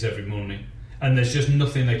have biscuits every morning. And there's just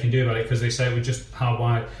nothing they can do about it, because they say we're just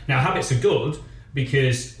hardwired. Now, habits are good,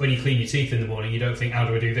 because when you clean your teeth in the morning, you don't think, "How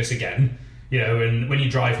do I do this again?" And when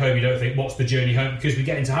you drive home, you don't think, "What's the journey home?" Because we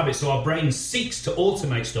get into habits. So our brain seeks to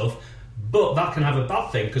automate stuff, but that can have a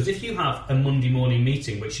bad thing, because if you have a Monday morning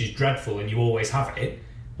meeting, which is dreadful, and you always have it,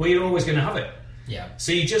 well, you're always going to have it. Yeah.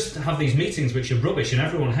 So you just have these meetings which are rubbish and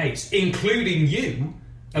everyone hates, including you,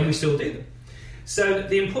 and we still do them. So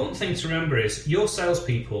the important thing to remember is, your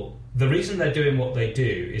salespeople, the reason they're doing what they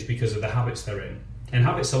do is because of the habits they're in. And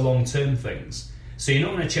habits are long-term things. So you're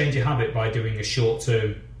not going to change your habit by doing a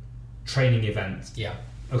short-term training event. Yeah.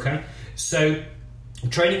 Okay? So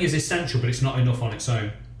training is essential, but it's not enough on its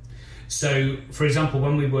own. So, for example,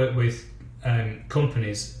 when we work with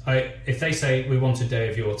companies, if they say, "We want a day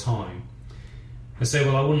of your time," and say,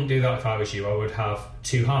 well, I wouldn't do that if I was you. I would have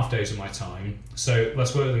 2 half days of my time. So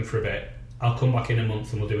let's work with them for a bit. I'll come back in a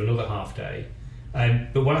month and we'll do another half day.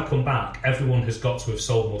 But when I come back, everyone has got to have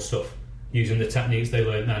sold more stuff using the techniques they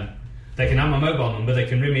learned then. They can have my mobile number, they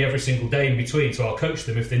can ring me every single day in between, so I'll coach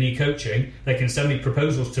them if they need coaching. They can send me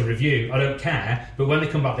proposals to review. I don't care, but when they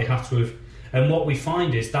come back, they have to have. And what we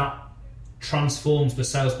find is that transforms the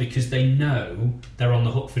sales because they know they're on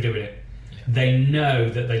the hook for doing it. Yeah. They know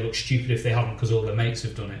that they look stupid if they haven't because all their mates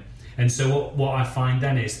have done it. And so what I find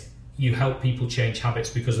then is you help people change habits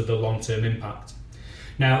because of the long-term impact.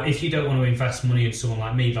 Now, if you don't want to invest money in someone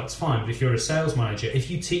like me, that's fine. But if you're a sales manager,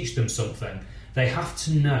 if you teach them something, they have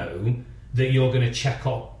to know that you're going to check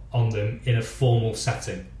up on them in a formal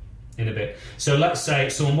setting in a bit. So let's say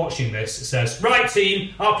someone watching this says, right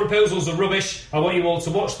team, our proposals are rubbish. I want you all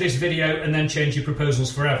to watch this video and then change your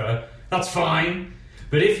proposals forever. That's fine.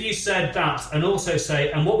 But if you said that and also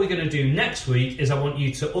say, and what we're going to do next week is I want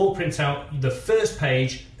you to all print out the first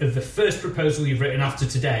page of the first proposal you've written after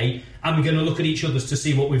today, and we're going to look at each other's to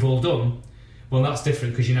see what we've all done. Well, that's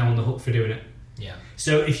different because you're now on the hook for doing it. Yeah.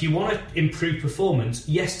 So if you want to improve performance,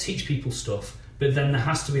 yes, teach people stuff, but then there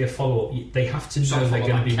has to be a follow-up. They have to know they're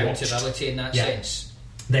going to be watched. Accountability in that sense.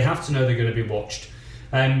 They have to know they're going to be watched.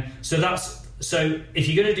 So if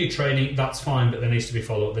you're going to do training, that's fine, but there needs to be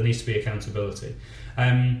follow-up. There needs to be accountability.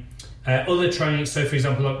 Other training, so for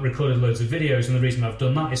example, I've recorded loads of videos, and the reason I've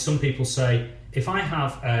done that is some people say, if I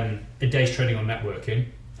have a day's training on networking,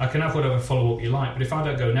 I can have whatever follow-up you like, but if I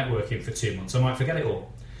don't go networking for 2 months, I might forget it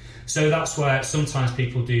all. So that's where sometimes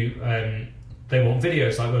people do, they want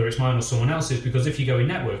videos, like whether it's mine or someone else's, because if you go in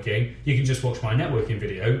networking, you can just watch my networking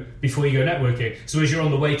video before you go networking. So as you're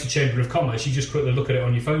on the way to Chamber of Commerce, you just quickly look at it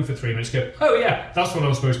on your phone for 3 minutes and go, oh yeah, that's what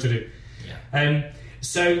I'm supposed to do. Yeah.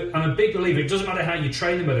 So I'm a big believer, it doesn't matter how you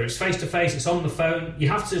train them, whether it's face-to-face, it's on the phone, you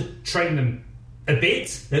have to train them a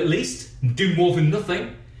bit, at least, do more than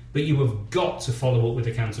nothing, but you have got to follow up with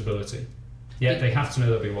accountability. Yeah, they have to know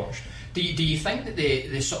they'll be watched. Do you think that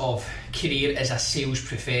the sort of career as a sales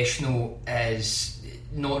professional is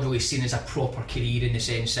not really seen as a proper career in the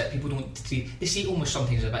sense that people don't they see it almost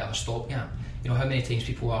sometimes as a bit of a stopgap? You know, how many times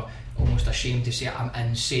people are almost ashamed to say I'm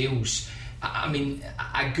in sales. I mean,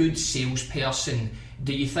 a good salesperson,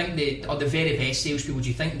 do you think or the very best salespeople, do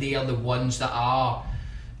you think they are the ones that are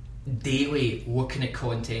daily looking at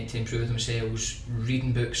content to improve themselves,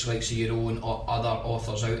 reading books like your own or other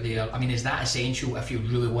authors out there? I mean, is that essential if you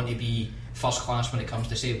really want to be first class when it comes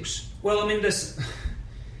to sales? Well, I mean,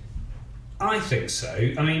 I think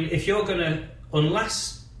so. I mean, if you're going to,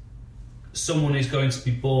 unless someone is going to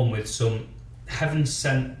be born with some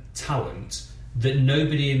heaven-sent talent that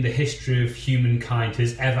nobody in the history of humankind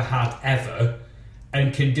has ever had ever,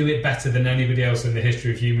 and can do it better than anybody else in the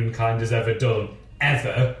history of humankind has ever done,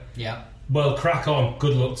 ever, yeah. Well, crack on,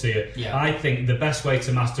 good luck to you. Yeah. I think the best way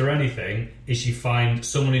to master anything is you find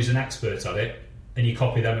someone who's an expert at it and you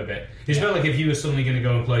copy them a bit. It's a bit like if you were suddenly going to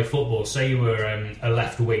go and play football, say you were a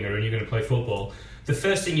left winger and you're going to play football, the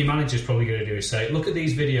first thing your manager's probably going to do is say, look at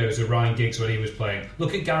these videos of Ryan Giggs when he was playing,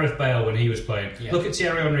 look at Gareth Bale when he was playing, look at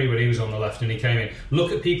Thierry Henry when he was on the left and he came in,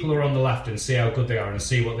 look at people who are on the left and see how good they are and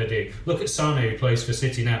see what they do, look at Sane who plays for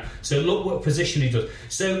City now, so look what position he does.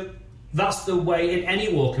 So that's the way in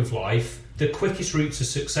any walk of life. The quickest route to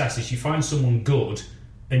success is you find someone good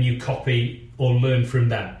and you copy or learn from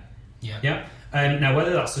them. Yeah. Now,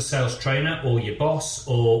 whether that's a sales trainer or your boss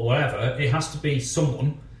or whatever, it has to be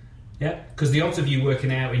someone. Yeah, because the odds of you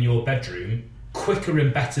working out in your bedroom quicker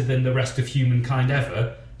and better than the rest of humankind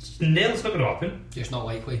ever, nil, it's not going to happen. It's not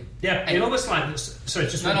likely. Yeah, you know what's like. Sorry,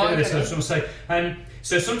 just want to say.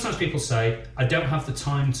 So sometimes people say, I don't have the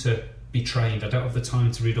time to be trained. I don't have the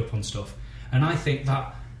time to read up on stuff, and I think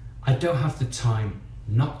that I don't have the time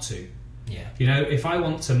not to. Yeah. You know, if I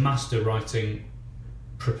want to master writing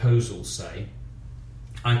proposals, say,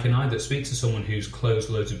 I can either speak to someone who's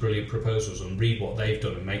closed loads of brilliant proposals and read what they've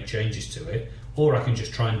done and make changes to it, or I can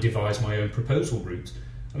just try and devise my own proposal route.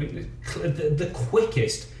 I mean, the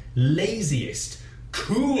quickest, laziest,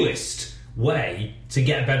 coolest way to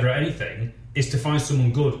get better at anything is to find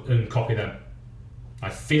someone good and copy them.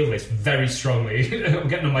 I feel this very strongly. I'm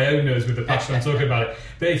getting on my own nerves with the passion I'm talking about it.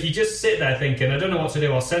 But if you just sit there thinking, I don't know what to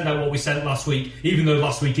do, I'll send out what we sent last week, even though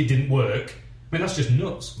last week it didn't work, I mean, that's just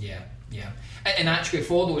nuts. Yeah. And actually,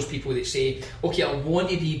 for those people that say, okay, I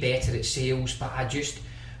want to be better at sales, but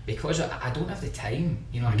because I don't have the time,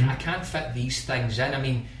 you know, I can't fit these things in. I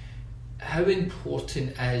mean, how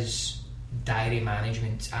important is diary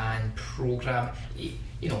management and program?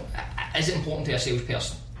 You know, is it important to a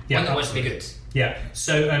salesperson? Yeah, one that wants to be good. Yeah.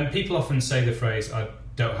 So people often say the phrase, "I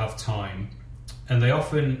don't have time," and they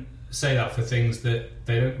often say that for things that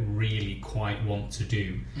they don't really quite want to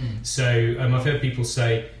do. So I've heard people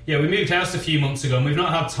say, yeah, we moved house a few months ago and we've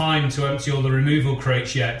not had time to empty all the removal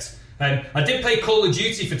crates yet. I did play Call of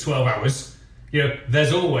Duty for 12 hours. You know,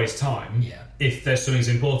 there's always time if there's something's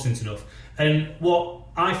important enough. And what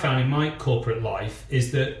I found in my corporate life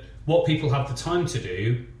is that what people have the time to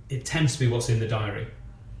do, it tends to be what's in the diary.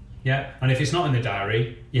 Yeah, and if it's not in the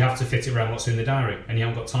diary, you have to fit it around what's in the diary, and you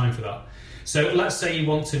haven't got time for that. So let's say you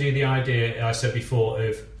want to do the idea I said before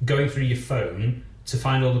of going through your phone to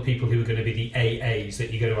find all the people who are going to be the AAs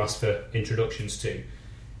that you're going to ask for introductions to.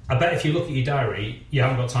 I bet if you look at your diary, you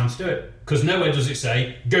haven't got time to do it, because nowhere does it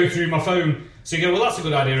say, go through my phone. So you go, well, that's a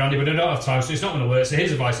good idea, Andy, but I don't have time, so it's not going to work, so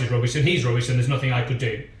his advice is rubbish, and he's rubbish, and there's nothing I could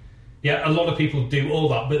do. Yeah, a lot of people do all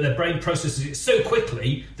that, but their brain processes it so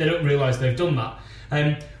quickly, they don't realise they've done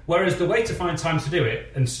that. Whereas the way to find time to do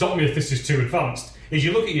it, and stop me if this is too advanced, is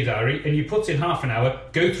you look at your diary and you put in half an hour,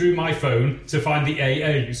 go through my phone to find the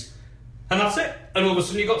AAs. And that's it. And all of a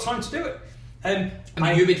sudden you've got time to do it. I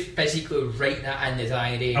mean, you would physically write that in the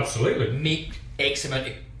diary. Absolutely. Make X amount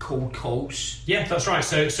of cold calls. Yeah, that's right.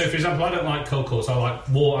 So for example, I don't like cold calls. I like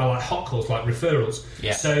hot calls, like referrals.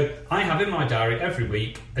 Yeah. So I have in my diary every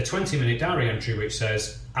week a 20-minute diary entry which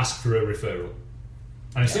says, ask for a referral.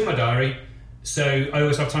 And it's in my diary, so I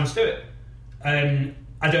always have time to do it.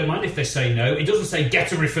 I don't mind if they say no. It doesn't say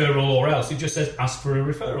get a referral or else. It just says ask for a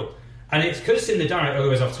referral. And it's because it's in the diary, I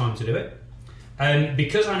always have time to do it.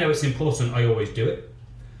 Because I know it's important, I always do it.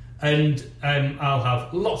 And I'll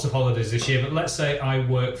have lots of holidays this year, but let's say I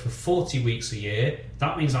work for 40 weeks a year.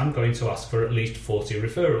 That means I'm going to ask for at least 40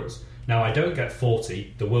 referrals. Now, I don't get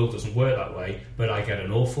 40. The world doesn't work that way, but I get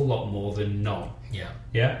an awful lot more than none.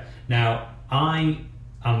 Yeah. Now, I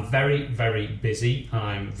am very, very busy.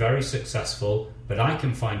 I'm very successful, but I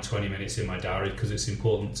can find 20 minutes in my diary because it's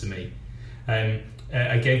important to me.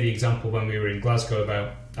 I gave the example when we were in Glasgow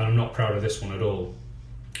about, and I'm not proud of this one at all,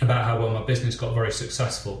 about how well my business got very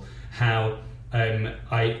successful, how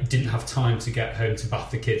I didn't have time to get home to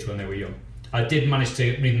bath the kids when they were young. I did manage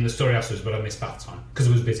to read them the story afterwards, but I missed bath time because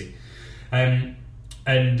I was busy. And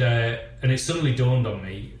it suddenly dawned on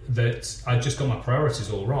me that I just got my priorities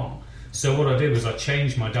all wrong. So what I did was I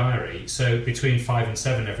changed my diary. So between 5 and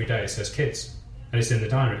 7 every day it says kids, and it's in the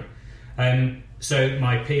diary. So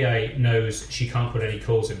my PA knows she can't put any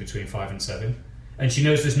calls in between 5 and 7. And she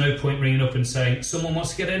knows there's no point ringing up and saying, someone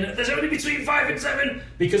wants to get in, there's only between 5 and 7.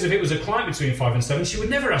 Because if it was a client between 5 and 7, she would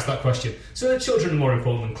never ask that question. So their children are more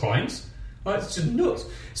important than clients. It's just nuts.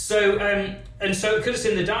 So, and so because it's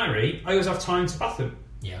in the diary, I always have time to bath them.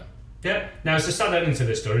 Yeah. Now, it's a sad ending to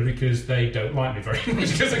this story because they don't like me very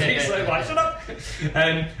much because I keep saying, like, shut up.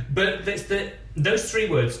 But those 3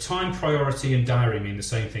 words, time, priority, and diary, mean the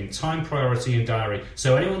same thing. Time, priority, and diary.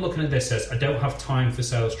 So anyone looking at this says, I don't have time for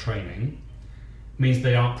sales training, means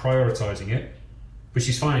they aren't prioritising it, which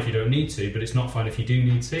is fine if you don't need to, but it's not fine if you do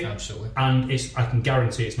need to. Absolutely. And I can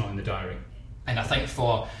guarantee it's not in the diary. And I think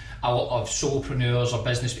for a lot of solopreneurs or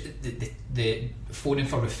business, the phoning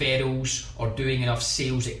for referrals or doing enough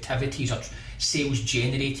sales activities or sales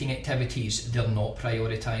generating activities, they're not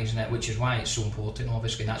prioritising it, which is why it's so important,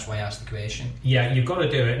 obviously, and that's why I asked the question. Yeah, you've got to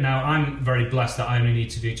do it. Now, I'm very blessed that I only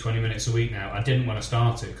need to do 20 minutes a week now. I didn't when I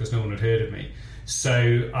started because no one had heard of me.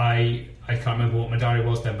 So I can't remember what my diary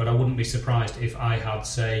was then, but I wouldn't be surprised if I had,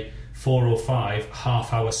 say, 4 or 5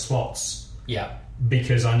 half-hour slots. Yeah.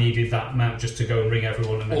 Because I needed that amount just to go and ring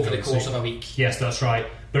everyone. And over the course of a week. Yes, that's right.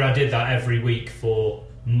 But I did that every week for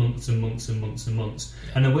months and months and months and months.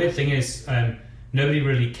 Yeah. And the weird thing is, nobody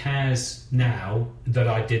really cares now that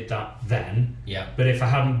I did that then. Yeah. But if I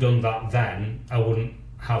hadn't done that then, I wouldn't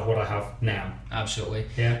have what I have now. Absolutely.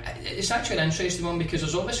 Yeah. It's actually an interesting one because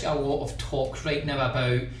there's obviously a lot of talk right now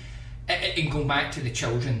about, and going back to the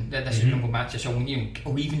children, this is going back to children,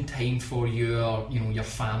 leaving time for your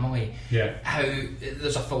family. Yeah. How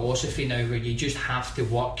there's a philosophy now where you just have to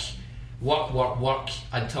work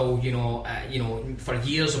until for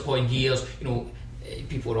years upon years.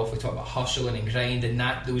 People are often talking about hustling and grind and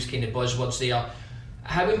those kind of buzzwords there.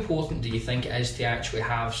 How important do you think it is to actually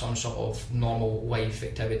have some sort of normal life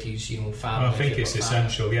activities, family? I think it's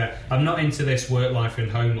essential, yeah. I'm not into this work life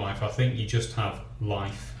and home life. I think you just have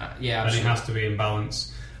life. Yeah, absolutely. And it has to be in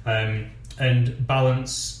balance. And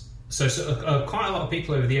balance... So quite a lot of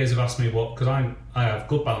people over the years have asked me because I have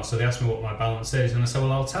good balance, so they ask me what my balance is, and I say,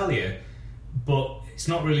 well, I'll tell you. But it's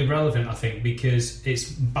not really relevant, I think, because it's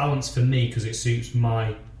balance for me because it suits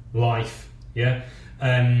my life, yeah?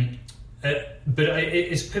 But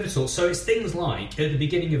it's pivotal. So it's things like at the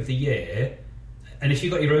beginning of the year, and if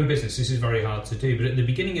you've got your own business, this is very hard to do, but at the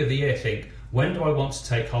beginning of the year, think, when do I want to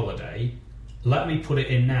take holiday? let me put it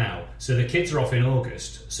in now. So the kids are off in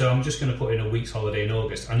August, so I'm just going to put in a week's holiday in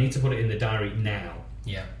August. I need to put it in the diary now.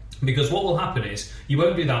 Yeah. Because what will happen is, you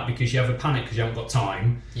won't do that because you have a panic because you haven't got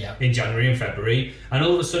time in January and February, and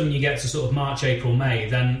all of a sudden you get to sort of March, April, May,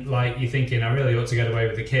 then like you're thinking, I really ought to get away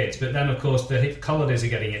with the kids. But then of course the holidays are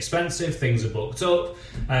getting expensive, things are booked up,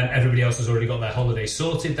 everybody else has already got their holidays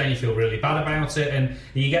sorted, then you feel really bad about it, and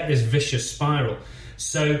you get this vicious spiral.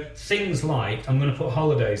 So things like, I'm going to put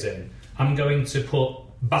holidays in, I'm going to put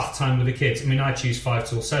bath time with the kids. I mean, I choose 5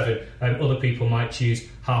 till 7, other people might choose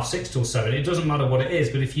 6:30 till 7. It doesn't matter what it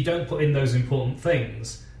is, but if you don't put in those important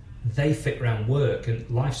things, they fit around work, and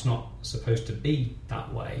life's not supposed to be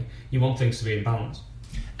that way. You want things to be in balance.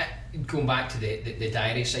 Going back to the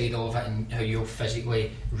diary side of it, and how you'll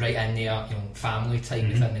physically write in there, family time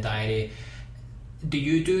within the diary, do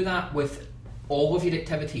you do that with all of your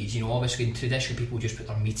activities? Obviously in tradition people just put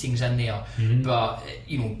their meetings in there, but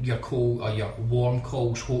your call or your warm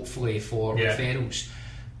calls hopefully for referrals.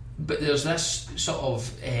 But there's this sort of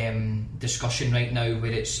discussion right now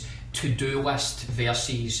where it's to-do list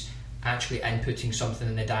versus actually inputting something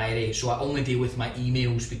in the diary. So I only deal with my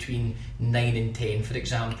emails between 9 and 10, for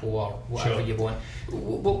example, or whatever you want.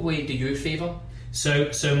 What way do you favour? So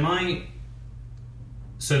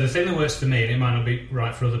the thing that works for me, and it might not be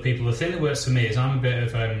right for other people, the thing that works for me is I'm a bit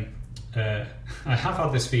of I have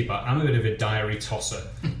had this feedback, I'm a bit of a diary tosser,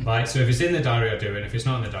 right? So if it's in the diary, I do it, and if it's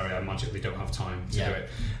not in the diary, I magically don't have time to do it.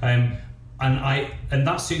 And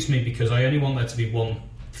that suits me because I only want there to be one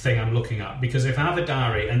thing I'm looking at, because if I have a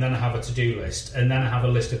diary and then I have a to-do list and then I have a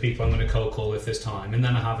list of people I'm going to cold call if there's time, and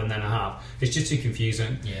then I have, it's just too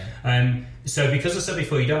confusing. So because I said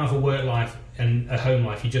before, you don't have a work life and a home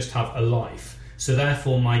life, you just have a life. So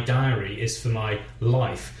therefore my diary is for my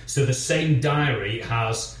life. So the same diary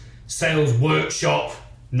has sales workshop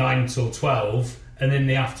 9 till 12, and in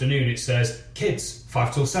the afternoon it says kids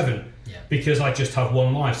 5 till 7, because I just have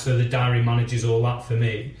one life, so the diary manages all that for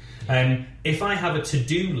me. If I have a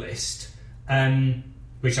to-do list,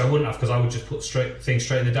 which I wouldn't have because I would just put things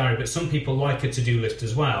straight in the diary, but some people like a to-do list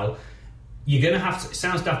as well, you're going to have to, it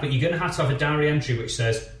sounds daft, but you're going to have a diary entry which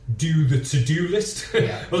says do the to-do list.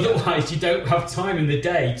 Otherwise you don't have time in the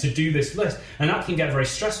day to do this list, and that can get very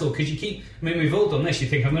stressful because we've all done this. You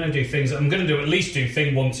think, I'm going to do things, I'm going to at least do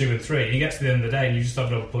thing 1, 2 and 3, and you get to the end of the day and you just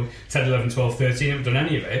have up 10, 11, 12, 13, you haven't done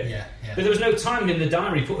any of it. But there was no time in the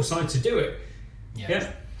diary put aside to do it.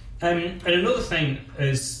 And another thing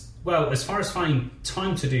is, well, as far as finding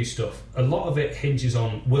time to do stuff, a lot of it hinges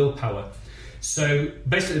on willpower. So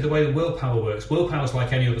basically the way that willpower works, willpower is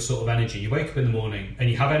like any other sort of energy. You wake up in the morning and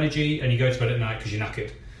you have energy, and you go to bed at night because you're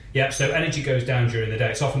knackered. So energy goes down during the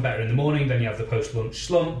day. It's often better in the morning, then you have the post-lunch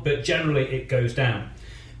slump, but generally it goes down.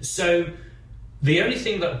 So the only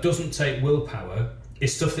thing that doesn't take willpower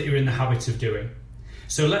is stuff that you're in the habit of doing.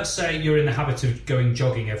 So let's say you're in the habit of going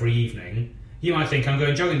jogging every evening. You might think, I'm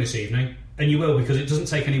going jogging this evening, and you will, because it doesn't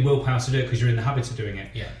take any willpower to do it because you're in the habit of doing it.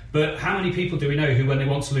 But how many people do we know who, when they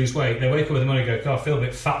want to lose weight, they wake up in the morning and go, God, I feel a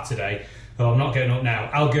bit fat today. Oh, I'm not getting up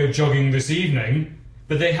now. I'll go jogging this evening.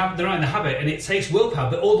 But they're not in the habit, and it takes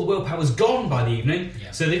willpower, but all the willpower's gone by the evening.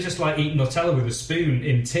 So they just like eating Nutella with a spoon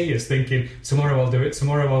in tears, thinking, tomorrow I'll do it,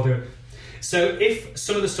 tomorrow I'll do it. So if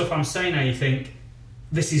some of the stuff I'm saying now you think,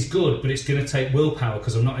 this is good, but it's going to take willpower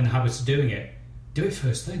because I'm not in the habit of doing it, do it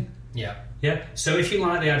first thing. So if you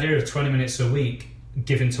like the idea of 20 minutes a week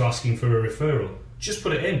given to asking for a referral, just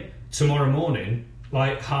put it in tomorrow morning,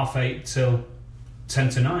 like 8:30 till 10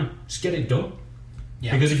 to 9. Just get it done.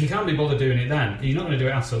 Because if you can't be bothered doing it then, you're not going to do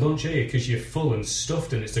it after lunch, are you? Because you're full and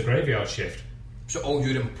stuffed and it's the graveyard shift. So all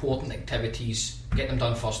your important activities, get them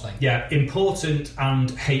done first thing. Important and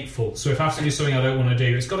hateful. So if I have to do something I don't want to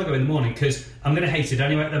do, it's got to go in the morning because I'm going to hate it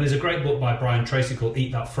anyway. Then there's a great book by Brian Tracy called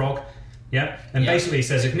Eat That Frog. Basically he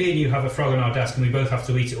says, if me and you have a frog on our desk and we both have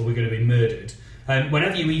to eat it or we're going to be murdered,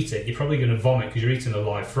 whenever you eat it, you're probably going to vomit because you're eating a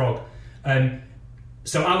live frog.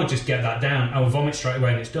 So I would just get that down. I would vomit straight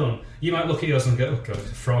away and it's done. You might look at yours and go, oh God, it's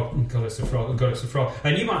a frog. Oh God, it's a frog. Oh God, it's a frog.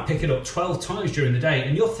 And you might pick it up 12 times during the day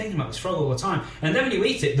and you're thinking about this frog all the time. And then when you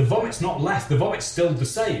eat it, the vomit's not less. The vomit's still the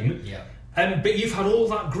same. But you've had all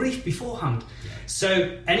that grief beforehand.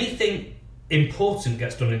 So anything important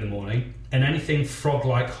gets done in the morning, and anything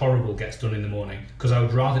frog-like horrible gets done in the morning, because I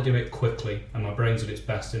would rather do it quickly, and my brain's at its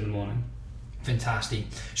best in the morning. Fantastic.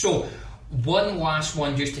 So one last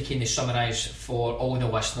one just to kind of summarise for all the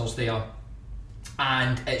listeners there,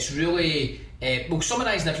 and it's really we'll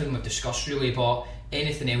summarise everything we've discussed really, but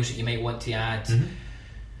anything else that you might want to add.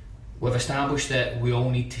 We've established that we all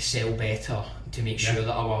need to sell better to make sure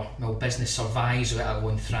that our business survives, let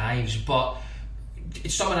alone thrives, but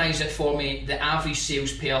summarise it for me. The average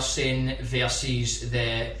salesperson versus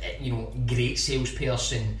the great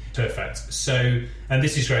salesperson. Perfect. So, and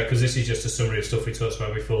this is great because this is just a summary of stuff we talked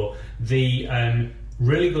about before. The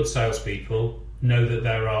really good salespeople know that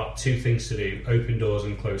there are two things to do: open doors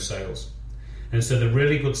and close sales. And so the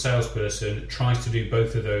really good salesperson tries to do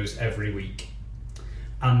both of those every week.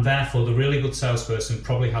 And therefore, the really good salesperson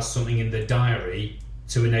probably has something in the diary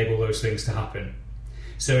to enable those things to happen.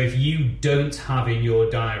 So if you don't have in your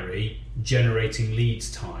diary generating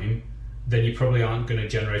leads time, then you probably aren't going to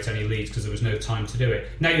generate any leads because there was no time to do it.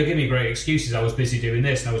 Now you'll give me great excuses. I was busy doing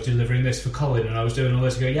this and I was delivering this for Colin and I was doing all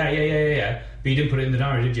this. You go, yeah. But you didn't put it in the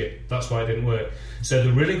diary, did you? That's why it didn't work. So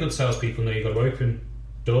the really good salespeople know you've got to open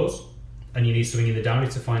doors and you need something in the diary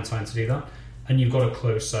to find time to do that. And you've got to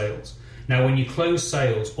close sales. Now when you close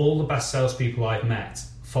sales, all the best salespeople I've met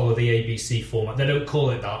follow the ABC format. They don't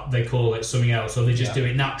call it that, they call it something else, or they just do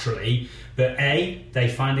it naturally. But A, they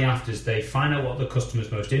find the afters, they find out what the customer's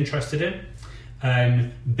most interested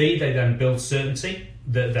in. B, they then build certainty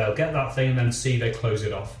that they'll get that thing, and then C, they close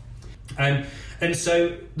it off. And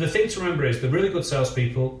so the thing to remember is the really good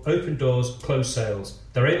salespeople open doors, close sales.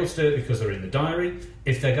 They're able to do it because they're in the diary.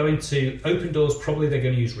 If they're going to open doors, probably they're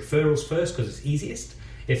going to use referrals first because it's easiest.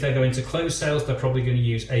 If they're going to close sales, they're probably going to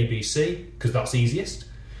use ABC because that's easiest.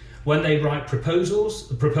 When they write proposals,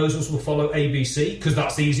 the proposals will follow ABC because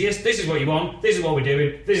that's easiest. This is what you want. This is what we're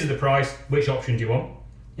doing. This is the price. Which option do you want?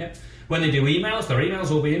 Yeah. When they do emails, their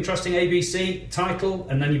emails will be interesting. ABC, title,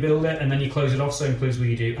 and then you build it, and then you close it off. So includes where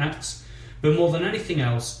you do X. But more than anything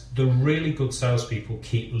else, the really good salespeople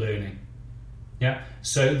keep learning. Yeah.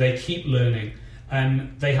 So they keep learning,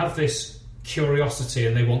 and they have this curiosity,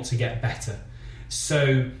 and they want to get better.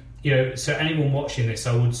 So anyone watching this,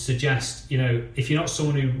 I would suggest, if you're not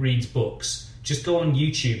someone who reads books, just go on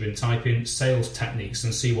YouTube and type in sales techniques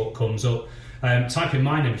and see what comes up. Type in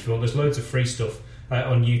my name if you want. There's loads of free stuff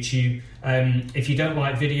on YouTube. If you don't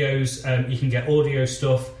like videos, you can get audio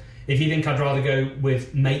stuff. If you think I'd rather go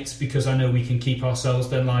with mates because I know we can keep ourselves,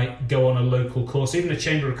 then go on a local course, even a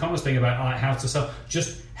Chamber of Commerce thing about how to sell.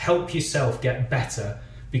 Just help yourself get better.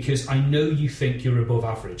 Because I know you think you're above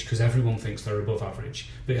average, because everyone thinks they're above average.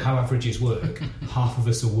 But how averages work, half of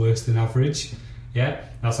us are worse than average. Yeah,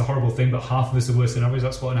 that's a horrible thing, but half of us are worse than average.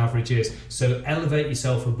 That's what an average is. So elevate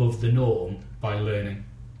yourself above the norm by learning.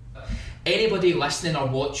 Anybody listening or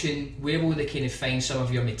watching, where will they kind of find some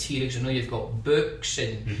of your materials? I know you've got books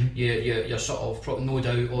and you're sort of no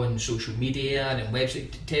doubt on social media and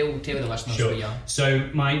website. Tell the listeners where you are. So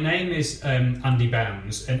my name is Andy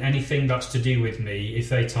Bounds, and anything that's to do with me, if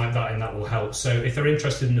they type that in, that will help. So if they're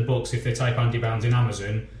interested in the books, if they type Andy Bounds in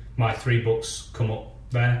Amazon, my 3 books come up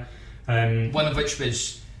there. One of which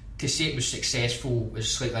was, to say it was successful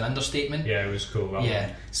was slightly an understatement. Yeah, it was cool. That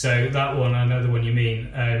one. So that one, I know the one you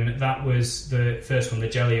mean. That was the first one, The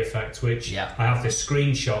Jelly Effect, which I have this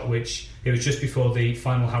screenshot, which it was just before the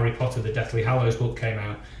final Harry Potter, the Deathly Hallows book came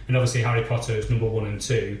out. And obviously Harry Potter is number 1 and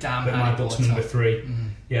 2. But my book's number 3. Mm-hmm.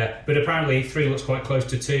 Yeah, but apparently 3 looks quite close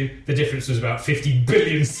to 2. The difference was about 50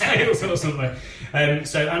 billion sales or something.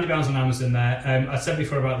 So Andy Bounds on Amazon there. I said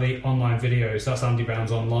before about the online videos. That's Andy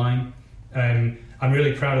Bounds Online. I'm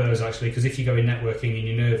really proud of those actually, because if you go in networking and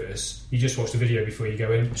you're nervous, you just watch the video before you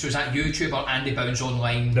go in. So is that YouTube or Andy Bounds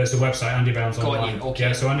Online? There's the website Andy Bounds Online. Okay.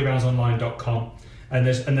 Yeah, so andyboundsonline.com, and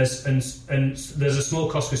there's a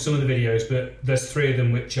small cost with some of the videos, but there's 3 of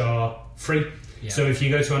them which are free. Yeah. So if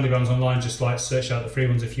you go to Andy Bounds Online, just search out the free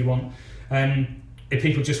ones if you want. If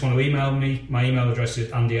people just want to email me, my email address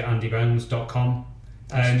is andy@andybounds.com.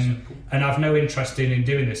 And I've no interest in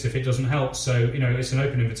doing this if it doesn't help. So it's an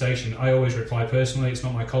open invitation. I always reply personally. It's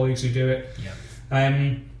not my colleagues who do it. Yeah.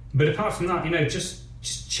 But apart from that,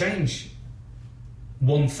 just change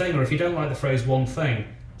one thing. Or if you don't like the phrase "one thing,"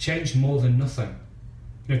 change more than nothing.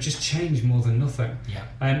 Just change more than nothing.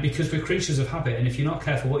 Yeah. Because we're creatures of habit, and if you're not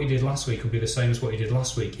careful, what you did last week will be the same as what you did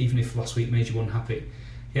last week, even if last week made you unhappy.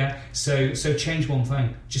 Yeah, so change one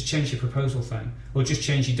thing. Just change your proposal thing, or just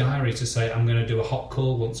change your diary to say I'm going to do a hot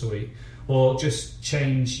call once a week, or just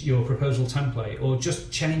change your proposal template, or just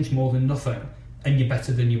change more than nothing, and you're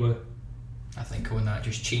better than you were. I think on that,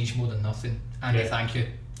 just change more than nothing. Andy, thank you.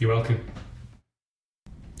 You're welcome.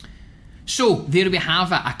 So there we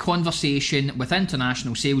have it, a conversation with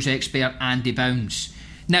international sales expert Andy Bounds.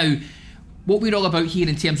 Now, what we're all about here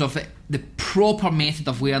in terms of the proper method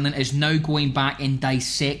of learning is now going back and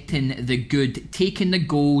dissecting the good, taking the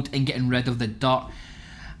gold and getting rid of the dirt.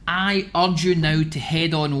 I urge you now to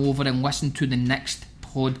head on over and listen to the next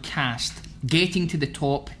podcast, Getting to the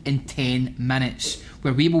Top in 10 Minutes,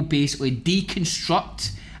 where we will basically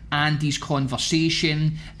deconstruct Andy's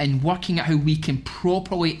conversation and working out how we can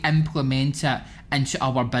properly implement it into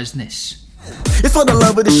our business. It's for the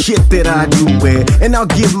love of the shit that I do it, and I'll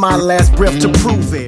give my last breath to prove it.